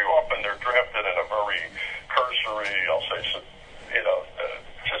 And very often they're drafted in a very cursory, I'll say,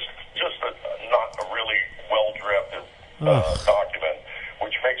 just not a really well-drafted document,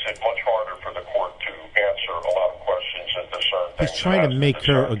 which makes it much harder for the court to answer a lot of questions and discern things. He's trying to make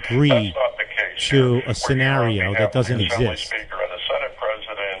her agree That's not the case to here, a scenario that doesn't where you have the Assembly exist. Speaker and the Senate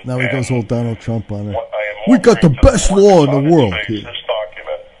President, Now he goes and all Donald Trump on it. what I am We got the offering to best court law is in on the its world face, here. This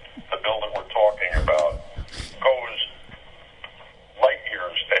document, the bill that we're talking about, goes light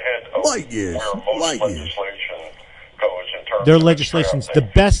years ahead of Light years, where most light years. legislation goes in terms Their of its legislation's the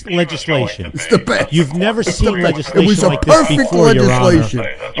drafting. best She was going to legislation. be- It's the best. You've never seen It legislation was a like this perfect before, Your Honor. legislation.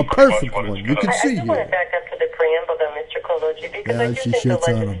 That's A pretty much perfect what one. it's You gonna can be. see I just want to here. back up to the preamble, though, Mr. Koloji, because Yeah, I do she think the shits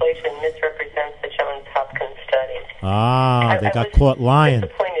on him. legislation misrepresents the Johns Hopkins study. Ah, they I got was caught lying.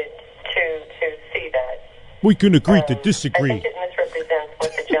 disappointed to see that. We can agree to I disagree. think it misrepresents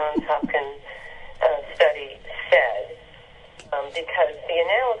what the Johns Hopkins study said, because the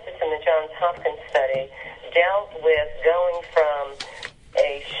analysis in the Johns Hopkins study dealt with going from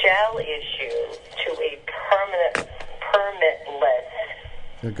a shall issue to a permitless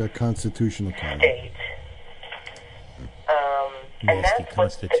They got constitutional power. state. And Nasty that's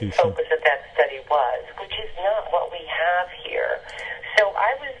what the Constitution. focus of that study was, which is not what we have here. So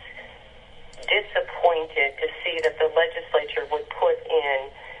I was disappointed to see that the legislature would put in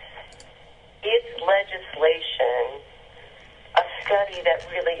its legislation a study that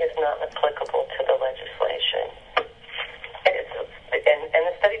really is not applicable to the legislation. And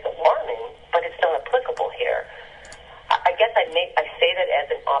the study's alarming, but it's not applicable here. I guess I say that as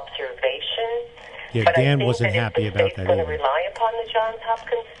an observation. Yeah, but Dan I think wasn't that happy if the about state's that going to either. rely upon the Johns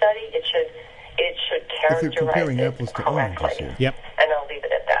Hopkins study, it should If you're characterize comparing it apples to oranges correctly. here. Yep. And I'll leave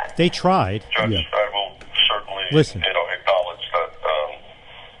it at that. They tried. Judge, Yeah. I will certainly Listen. acknowledge that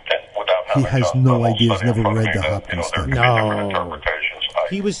and without He having has done no the whole idea, he's study in never front of read me, the that, Hopkins there study. could be different No. interpretations.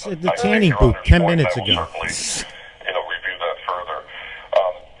 He was at the I think tanning Your booth Honor's 10 point, minutes I will ago. certainly, review that further.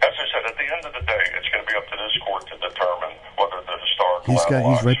 As I said, at the end of the day, it's going to be up to this court to determine whether the historical He's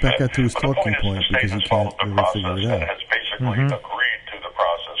right back analysis- out to his but the talking is point the state because he has can't followed the really process figure it and out. has basically agreed to the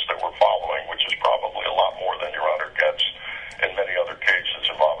process that we're following, which is probably a lot more than Your Honor gets in many other cases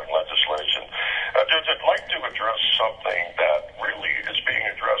involving legislation. Judge, I'd like to address something that really is being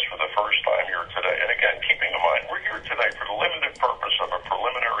addressed for the first time here today. And again, keeping in mind, we're here today for the limited purpose of a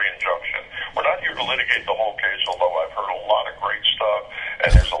preliminary injunction. We're not here to litigate the whole case, although I've heard a lot of great stuff, and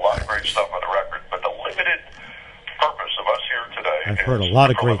there's a lot of great stuff on the record. But the limited purpose of us here today I've is heard a lot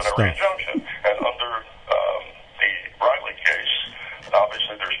of the great preliminary stuff. injunction. And under the Riley case,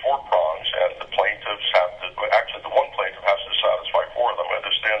 obviously there's 4 prongs, and the plaintiffs have to, actually the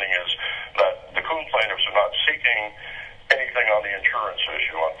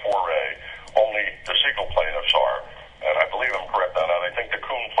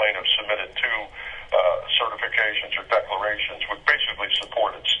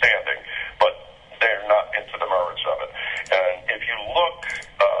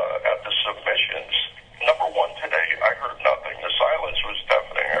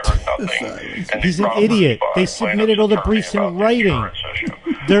nothing. He's an idiot. They submitted all the briefs in writing.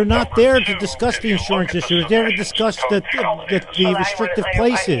 They're not there to discuss the insurance issue. They're there to discuss the restrictive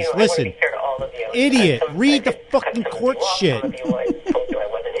places. Listen, idiot, read the fucking court shit.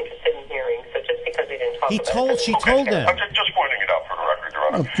 She told them. I'm just pointing it out for the record, Your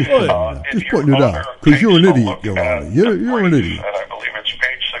Honor. Just pointing it out, because you're an idiot, Your Honor. You're an idiot. And I believe it's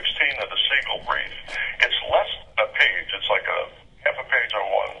page 16 of the Siegel brief. It's less than a page. It's like a half a page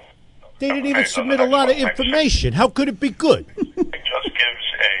on one. They didn't even submit a lot of information. How could it be good? It just gives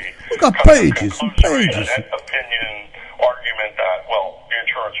a got pages and pages. Opinion argument that, well, the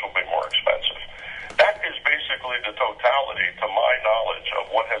insurance will be more expensive. That is basically the totality, to my knowledge, of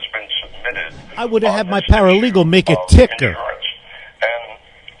what has been submitted. I would have had my paralegal make a ticker.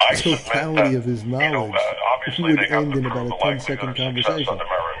 And the totality of his knowledge. If he would end in about a 10-second conversation.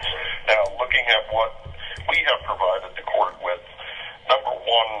 Now, looking at what we have provided the court with, number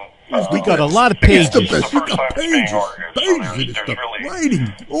one, we got a lot of pages. It's the best. We got pages of stuff,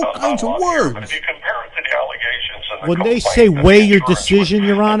 writing, all kinds of words. But if you compare it to the allegations and the When they complaint say that weigh the your insurance decision,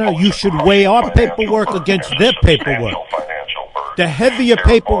 Your Honor, you should weigh our paperwork against their paperwork. The heavier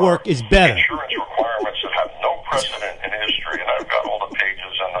paperwork is better. Insurance requirements that have no precedent in history, and I've got all the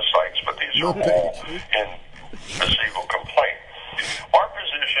pages and the sites, but these are all in the Siegel complaint. Our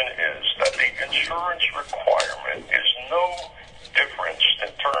position is that the insurance requirement is no difference in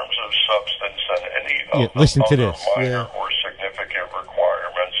terms of substance than any of listen to the this. minor or significant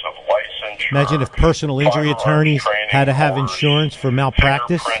requirements of licensure. Imagine if personal injury attorneys had to have insurance for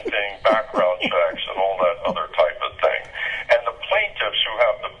malpractice. Fingerprinting, background checks, and all that other type of thing. And the plaintiffs who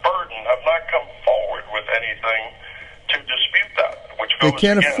have the burden have not come forward with anything to dispute that, which goes They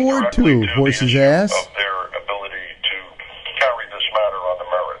can't again afford directly to, horse's the issue ass. of their ability to carry this matter on the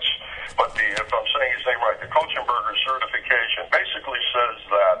merits. But if I'm saying his name right, the Kochenberger certification basically says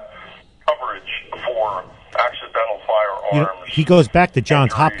that coverage for accidental firearms, He goes back to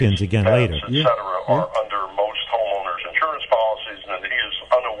Johns Hopkins again later. etc., are under most homeowners' insurance policies, and he is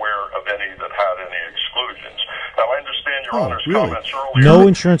unaware of any that had any exclusions. Now, I understand Your Honor's comments earlier. No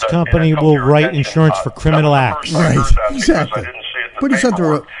insurance that company it had will come to your write attention. insurance for criminal That acts. was the first I heard that because Exactly. I didn't see it in the But he's under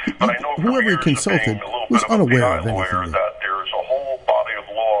paperwork. But I know from whoever he years of consulted being a little was bit of a unaware PI of lawyer anything. that there is a whole body of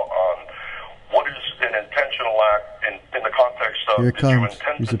law on what is an intentional act in the context of Here it did you comes.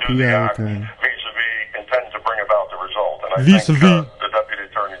 intend He's to a do the PI act attorney. vis-a-vis intend to bring about the result. And I Vis-a-vis. think the Deputy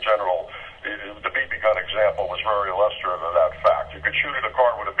Attorney General, the BB gun example was very illustrative of that fact. You could shoot at a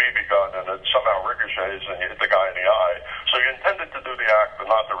car with a BB gun and it somehow ricochets and you hit the guy in the eye. So you intended to do the act but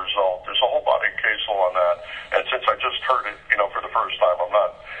not the result. There's a whole body of case law on that. And since I just heard it, for the first time, I'm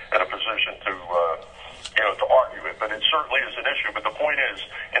not in a position to argue it. But it certainly is an issue. But the point is,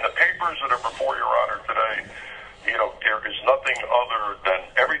 in the papers that are before Your Honor today, there is nothing other than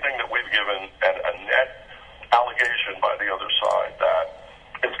everything that we've given and a net allegation by the other side that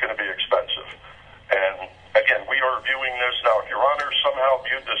it's going to be expensive. And again, we are viewing this now. If Your Honor somehow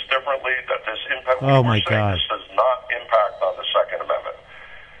viewed this differently, that this impact, this does not impact on the Second Amendment.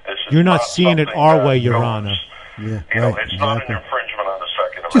 You're not seeing it our way, Your Honor. Yeah, it's not an infringement on the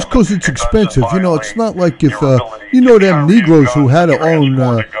Second Amendment. Just because it's expensive, it's not like if them Negroes who had to own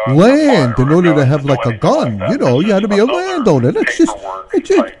land in order to have like a gun. You had to be a landowner. They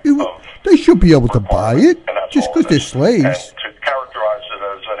should be able to buy it just because they're slaves. And to characterize it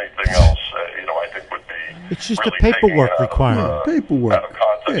as anything else, I think would be It's just a paperwork requirement. Paperwork. Out of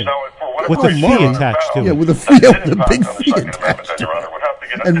context. Now, With a fee attached to it. Yeah, with a fee, the big fee attached to it.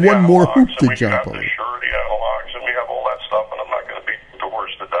 And one more hoop to jump over. Surety analogs, and we have all that stuff, and I'm not going to beat the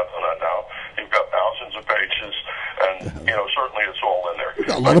horse to death on that now. You've got thousands of pages, and, certainly it's all in there. We've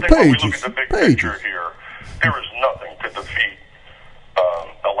got a lot of When we pages. look at the big picture here, there is nothing to defeat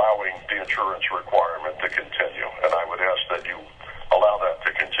allowing the insurance requirement to continue, and I would ask that you allow that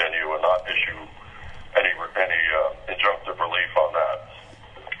to continue and not issue any injunctive relief on that.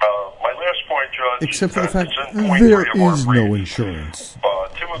 My last point, Judge, except for the fact point there 3 of our is brief, no insurance.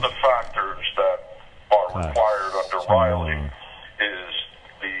 two of the factors that are required under Riley is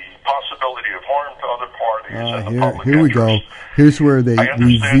the possibility of harm to other parties and the public Here we go. interest. Here's where they I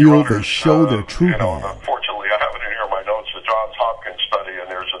understand, Your reveal, they Honors, show their true hand. Unfortunately, I have it in here in my notes, the Johns Hopkins study, and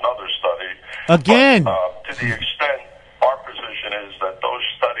there's another study. Again. But, to the extent our position is that those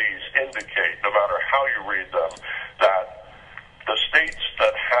studies indicate, no matter how you read them, that the states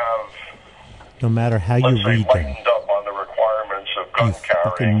that have, no matter how you let's say, read them, lightened up on the requirements of gun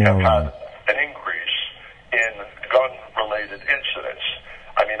carrying have had an increase in gun-related incidents.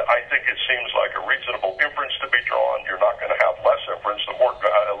 I mean, I think it seems like a reasonable inference to be drawn. You're not going to have less inference.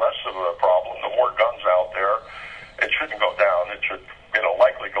 Less of a problem. The more guns out there, it shouldn't go down. It should,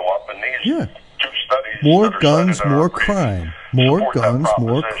 likely go up. And Yeah. two studies. More that are guns, cited in more our brief crime. More support that guns,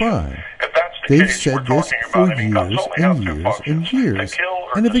 more proposition. crime. If that's the They've case, said we're this talking for about, I mean, guns years only and have two years and functions, years, to kill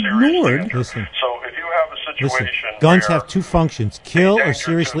or and to have seriously ignored. injure. Listen. So if you have a Listen, situation guns where have two functions: kill or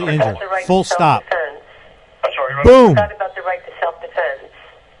seriously injure. The right Full to stop. self-defense. I'm sorry, Boom. Forgot about the right to self-defense.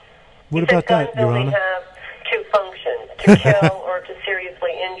 What You about said guns that, Your only Honor? have two functions: to kill or to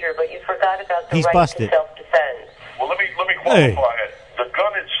seriously injure. But you forgot about the He's right busted. to self-defense. well, let me qualify it. The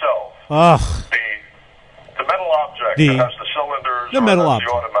gun itself, Ugh. the metal object The- that has the cylinders, the or metal has object.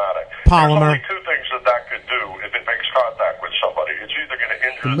 the automatic. Polymer. There's only two things that could do if it makes contact with somebody. It's either going to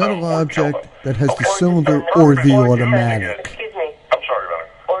injure The them metal or kill object them. that has the Okay. cylinder The or purpose the of using automatic. it- Excuse me. I'm sorry, Madam.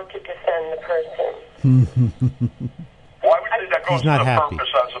 Or to defend the person. Well, I would say that goes He's not to the happy.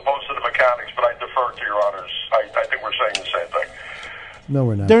 purpose as opposed to the mechanics, but I defer to Your Honors. I think we're saying the same thing. No,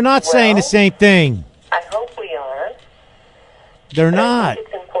 we're not. They're not saying the Well- same thing. I hope we are. They're But I not. think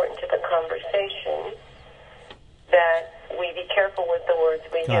it's important to the conversation that we be careful with the words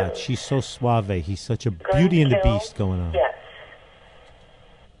we God, use. she's so suave. He's such a Guns beauty and the kill? beast going on. Yes.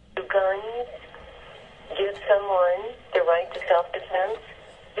 Do guns give someone the right to self-defense?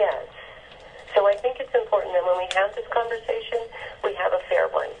 Yes. So I think it's important that when we have this conversation, we have a fair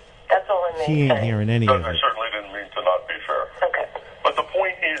one. That's all I'm He ain't saying. hearing any I of it. certainly didn't mean to not be fair. Okay. But the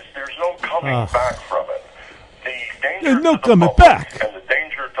point is, there's no coming Ugh. back from it. The danger There's no to the coming public back. and the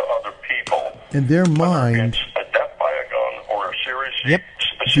danger to other people, In their whether mind, it's a death by a gun or a serious, Yep.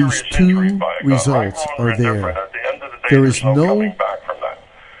 a serious These two injury by a gun, results right, wrong, or are there. indifferent, at the end of the day, There there's is no no coming back from that.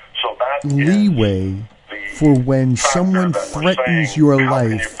 So that is leeway the for when factor someone that we're threatens saying, your how can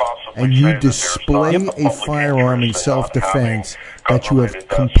you life possibly and say you that there's display not a public firearm in interest in not self-defense, having that you have gun-related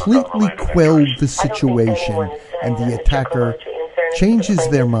deaths or completely gun-related quelled injuries? the situation and the attacker changes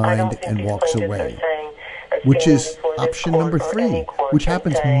their mind and walks away, which is option number 3, which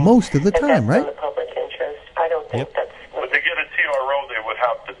happens most of the time, right? I don't think Yep. that's But to get a TRO, they would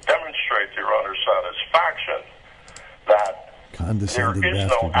have to demonstrate to Your Honor's satisfaction that there Condescending is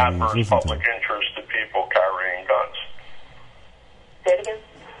no bastard. adverse Listen to public him. interest to people carrying guns. Say it again.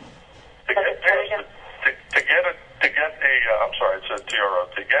 To get a, I'm sorry, it said TRO,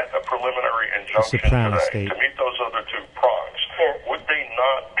 to get a preliminary injunction Soprano today, State. to meet those other two prongs, Yes. would they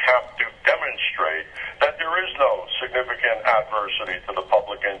not have to demonstrate that there is no significant adversity to the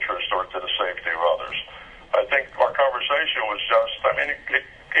public interest or to the safety of others? I think our conversation was just, I mean,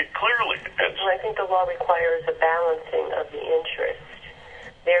 it clearly is. Well, I think the law requires a balancing of the interest.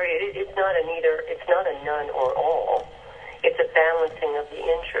 It's not an either. It's not a none or all. It's a balancing of the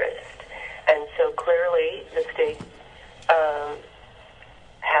interest, and so clearly the state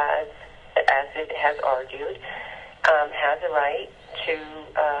has, as it has argued, has a right to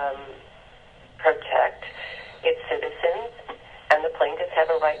protect its citizens, and the plaintiffs have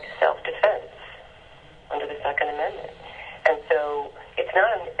a right to self-defense under the Second Amendment. And so it's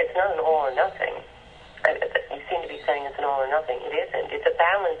not an all or nothing. You seem to be saying it's an all or nothing. It isn't. It's a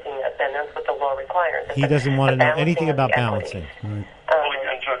balancing, and that's what the law requires. He doesn't want to know balancing anything of the about equities. balancing. Well,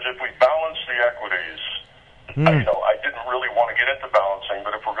 again, Judge, if we balance the equities, I didn't really want to get into balancing,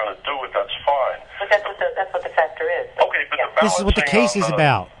 but if we're going to do it, that's fine. But that's what the factor is. Okay, but the This is what the case balancing is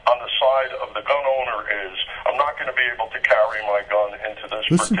about. On the side of the gun owner is, I'm not going to be able to carry my gun into this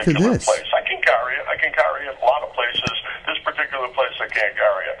Listen to particular this. place. I can carry it. I can carry it a lot of places. This particular place, I can't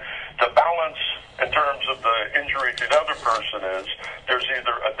carry it. The balance in terms of the injury to the other person is, there's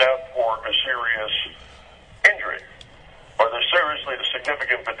either a death or a serious injury, or there's seriously the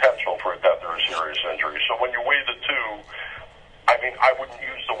significant potential for a death or a serious injury. So when you weigh the two, I mean, I wouldn't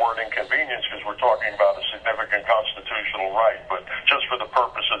use the word inconvenience because we're talking about a significant constitutional right, but just for the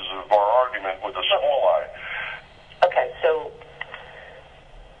purposes of our argument with a small I. Okay, so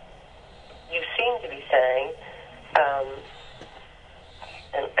you seem to be saying,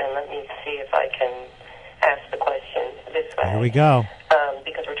 and let me see if I can ask the question this way. Here we go.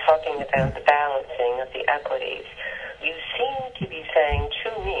 Because we're talking about the balancing of the equities. You seem to be saying to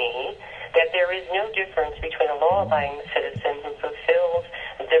me that there is no difference between a law-abiding citizen who fulfills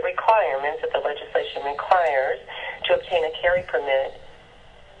the requirements that the legislation requires to obtain a carry permit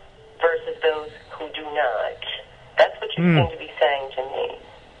versus those who do not. That's what you seem to be saying to me.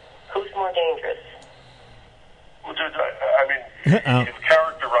 Who's more dangerous? Well, Judge, I mean, you've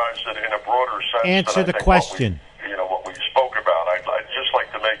characterized it in a broader sense. Answer than I the think question. What we spoke about. I'd just like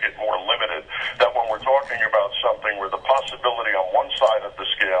to make it more limited. That when we're talking about something where the possibility on one side of the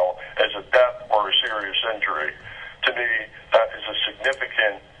scale is a death or a serious injury, to me, that is a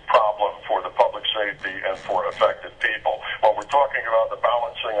significant problem for the public safety and for affected people. What we're talking about, the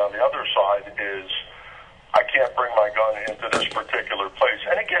balancing on the other side is, I can't bring my gun into this particular place.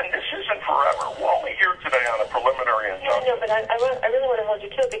 And again, this isn't whatever. We're only here today on a preliminary injunction. No, but I really want to hold you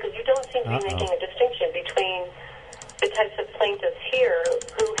to it because you don't seem to be making a distinction between the types of plaintiffs here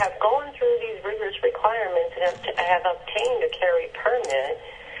who have gone through these rigorous requirements and have obtained a carry permit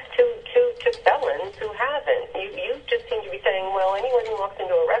to felons who haven't. You just seem to be saying, well, anyone who walks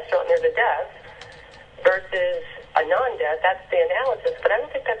into a restaurant and there's a death versus a non-death, that's the analysis. But I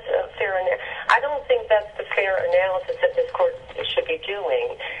don't think that's a fair analysis. I don't think that's the fair analysis that this court should be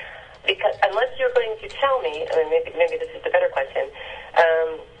doing. Because unless you're going to tell me, I mean, maybe this is the better question,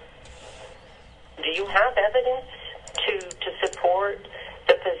 do you have evidence to support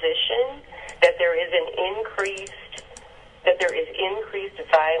the position that there is increased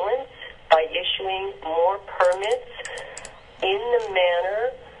violence by issuing more permits in the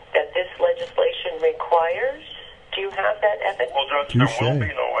manner that this legislation requires? Do you have that evidence? Well, Judge, there will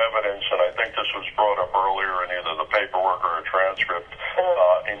be no evidence, and I think this was brought up earlier in either the paperwork or a transcript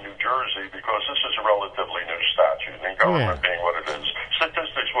in New Jersey, because this is a relatively new statute, and government being what it is,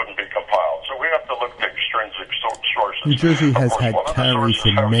 statistics wouldn't be compiled. So we have to look to extrinsic sources. New Jersey has had carry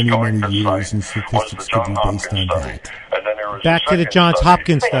for many, many years, and statistics could be based on that. And then there was Back to the Johns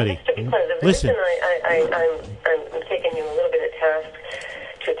Hopkins study. Just to be clear, the Listen. reason I'm taking you a little bit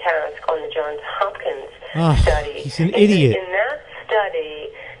to task on the Johns Hopkins study. He's an idiot. In that study,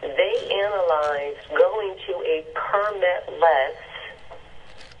 they analyzed going to a permit-less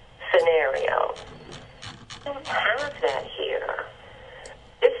scenario. We don't have that here.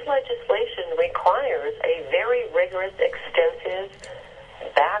 This legislation requires a very rigorous, extensive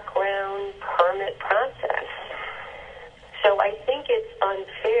background permit process. So I think it's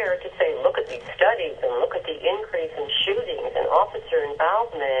unfair to say, look at these studies and look at the increase in shootings and officer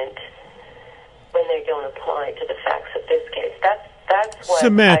involvement when they don't apply to the facts of this case. That's what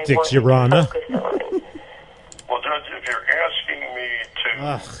semantics, I want Your Honor. to focus on. Well, Judge, if you're asking me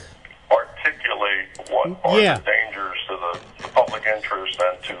to articulate what are the dangers to the public interest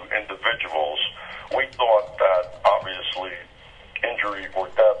and to individuals, we thought that obviously injury or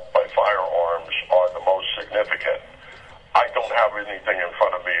death by firearms are the most significant. I don't have anything in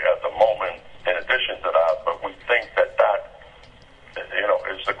front of me at the moment in addition to that, but we think that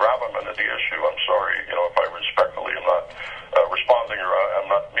is the gravamen of the issue. I'm sorry, if I respectfully am not responding, or I'm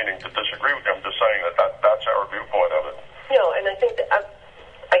not meaning to disagree with you. I'm just saying that's our viewpoint of it. No, and I think that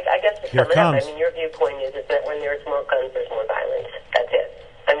I guess to sum it up, I mean, your viewpoint is that when there's more guns, there's more violence. That's it.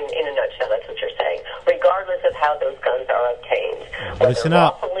 I mean, in a nutshell, that's what you're saying. Regardless of how those guns are obtained, whether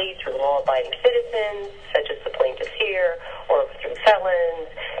lawfully through law-abiding citizens, such as the plaintiffs here, or through felons,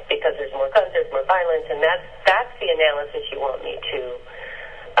 because there's more guns, there's more violence, and that's the analysis you want me to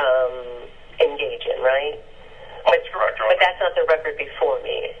engage in, right? That's correct, Your Honor. But that's not the record before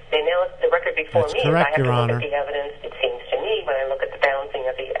me. The record before me is I have to look at the evidence, it seems to me, when I look at the balancing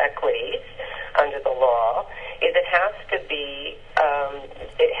of the equities under the law, is it has to be,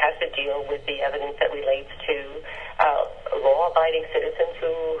 it has to deal with the evidence that relates to law-abiding citizens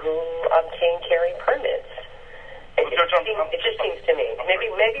who obtain carry permits. It just seems to me.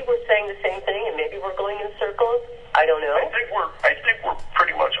 Maybe we're saying the same thing, and maybe we're going in circles. I don't know. I think we're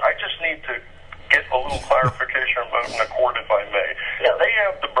pretty much. I just need to get a little clarification from the court, if I may. No. They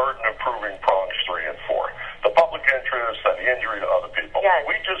have the burden of proving prongs 3 and 4, the public interest and the injury to other people. Yes.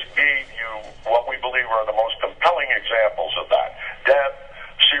 We just gave you what we believe are the most compelling examples of that: death,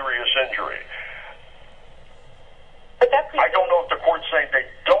 serious injury. I don't know if the court's saying they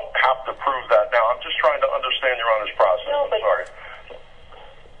don't have to prove that now. I'm just trying to understand Your Honor's process. No, I'm sorry.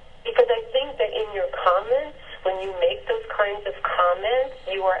 Because I think that in your comments, when you make those kinds of comments,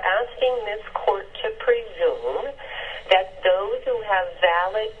 you are asking this court to presume that those who have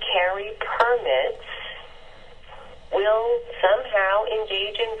valid carry permits will somehow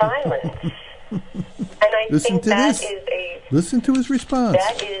engage in violence. And I think that is Listen to his response.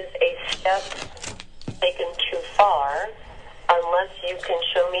 That is a step taken too far unless you can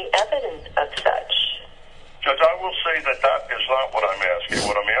show me evidence of such. Judge, I will say that is not what I'm asking.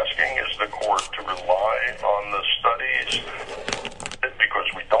 What I'm asking is the court to rely on the studies, because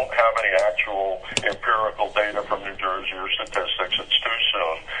we don't have any actual empirical data from New Jersey or statistics. It's too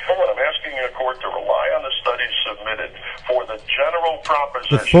soon. But I'm asking the court to rely on the studies submitted for the general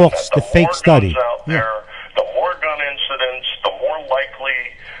proposition the fake study. Out there, the more gun incidents, the more likely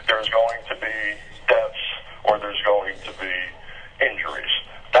there's going to be deaths or there's going to be injuries.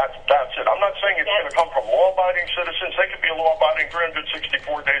 That's it. I'm not saying it's going to come from law-abiding citizens. They could be law-abiding 364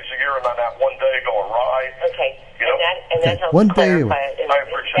 days a year and on that one day go awry. Okay. And that helps one day. clarify it. I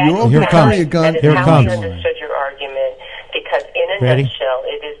appreciate you all can carry a gun. Here it comes. I understood your argument because in a nutshell,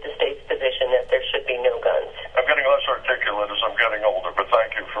 it is the state's position that there should be no guns. I'm getting less articulate as I'm getting older, but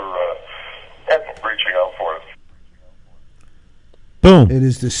thank you for Boom. It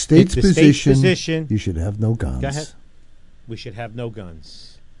is the state's It's the state's position. position. You should have no guns. Go ahead. We should have no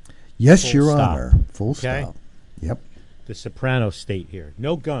guns. Yes, Full Your stop. Honor. Full Okay. stop. Yep. The Soprano state here.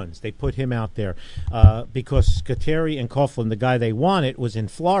 No guns. They put him out there because Scuteri and Coughlin, the guy they wanted, was in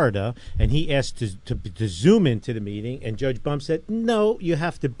Florida, and he asked to zoom into the meeting, and Judge Bump said, no, you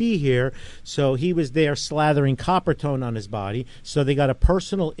have to be here. So he was there slathering Coppertone on his body. So they got a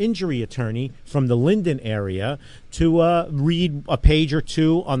personal injury attorney from the Linden area to read a page or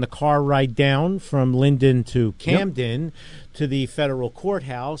two on the car ride down from Linden to Camden to the federal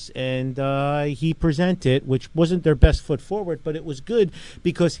courthouse, and he presented, which wasn't their best foot forward, but it was good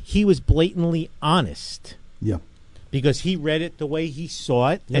because he was blatantly honest. Yeah. Because he read it the way he saw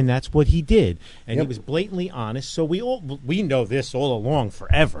it, and that's what he did. And he was blatantly honest. So we know this all along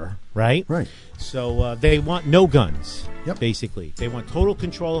forever, right? Right. So they want no guns, Yep. basically. They want total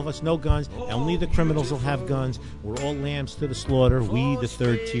control of us, no guns. Only the criminals will have guns. We're all lambs to the slaughter. We, the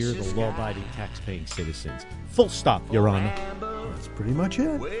third tier, the law-abiding, tax-paying citizens. Full stop, Your Honor. That's pretty much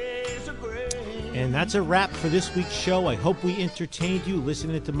it. And that's a wrap for this week's show. I hope we entertained you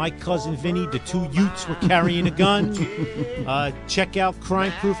listening to my cousin Vinny. The two Utes were carrying a gun. Check out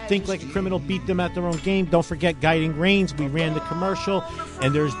Crime Proof, Think Like a Criminal, Beat Them at Their Own Game. Don't forget Guiding Reins. We ran the commercial.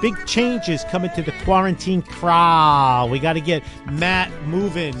 And there's big changes coming to the quarantine crawl. We got to get Matt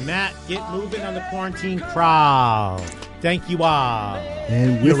moving. Matt, get moving on the quarantine crawl. Thank you all.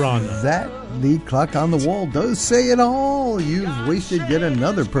 And with Your Honor. that, the clock on the wall does say it all. You've wasted yet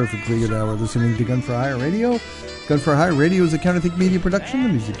another perfectly good hour listening to Gun for Hire Radio. Gun for Hire Radio is a Counterthink Media production. The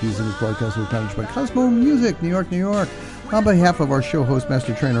music used in this broadcast was managed by Cosmo Music, New York, New York. On behalf of our show host,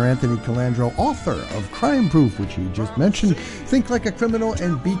 Master Trainer Anthony Calandro, author of Crime Proof, which he just mentioned, Think Like a Criminal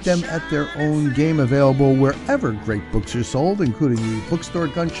and Beat Them at Their Own Game, available wherever great books are sold, including the bookstore,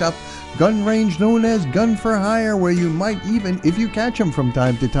 gun shop, gun range known as Gun for Hire, where you might even, if you catch him from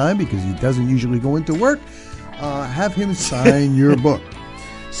time to time, because he doesn't usually go into work, have him sign your book.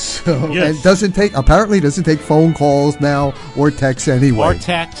 So, Yes. and apparently doesn't take phone calls now or texts anyway.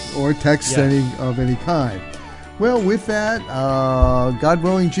 Or text. Yes. Of any kind. Well, with that, God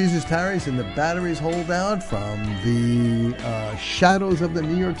willing, Jesus tarries and the batteries hold out from the shadows of the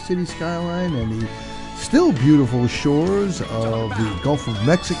New York City skyline and the still beautiful shores of the Gulf of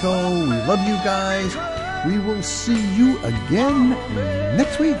Mexico. We love you guys. We will see you again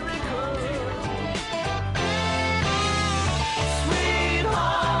next week.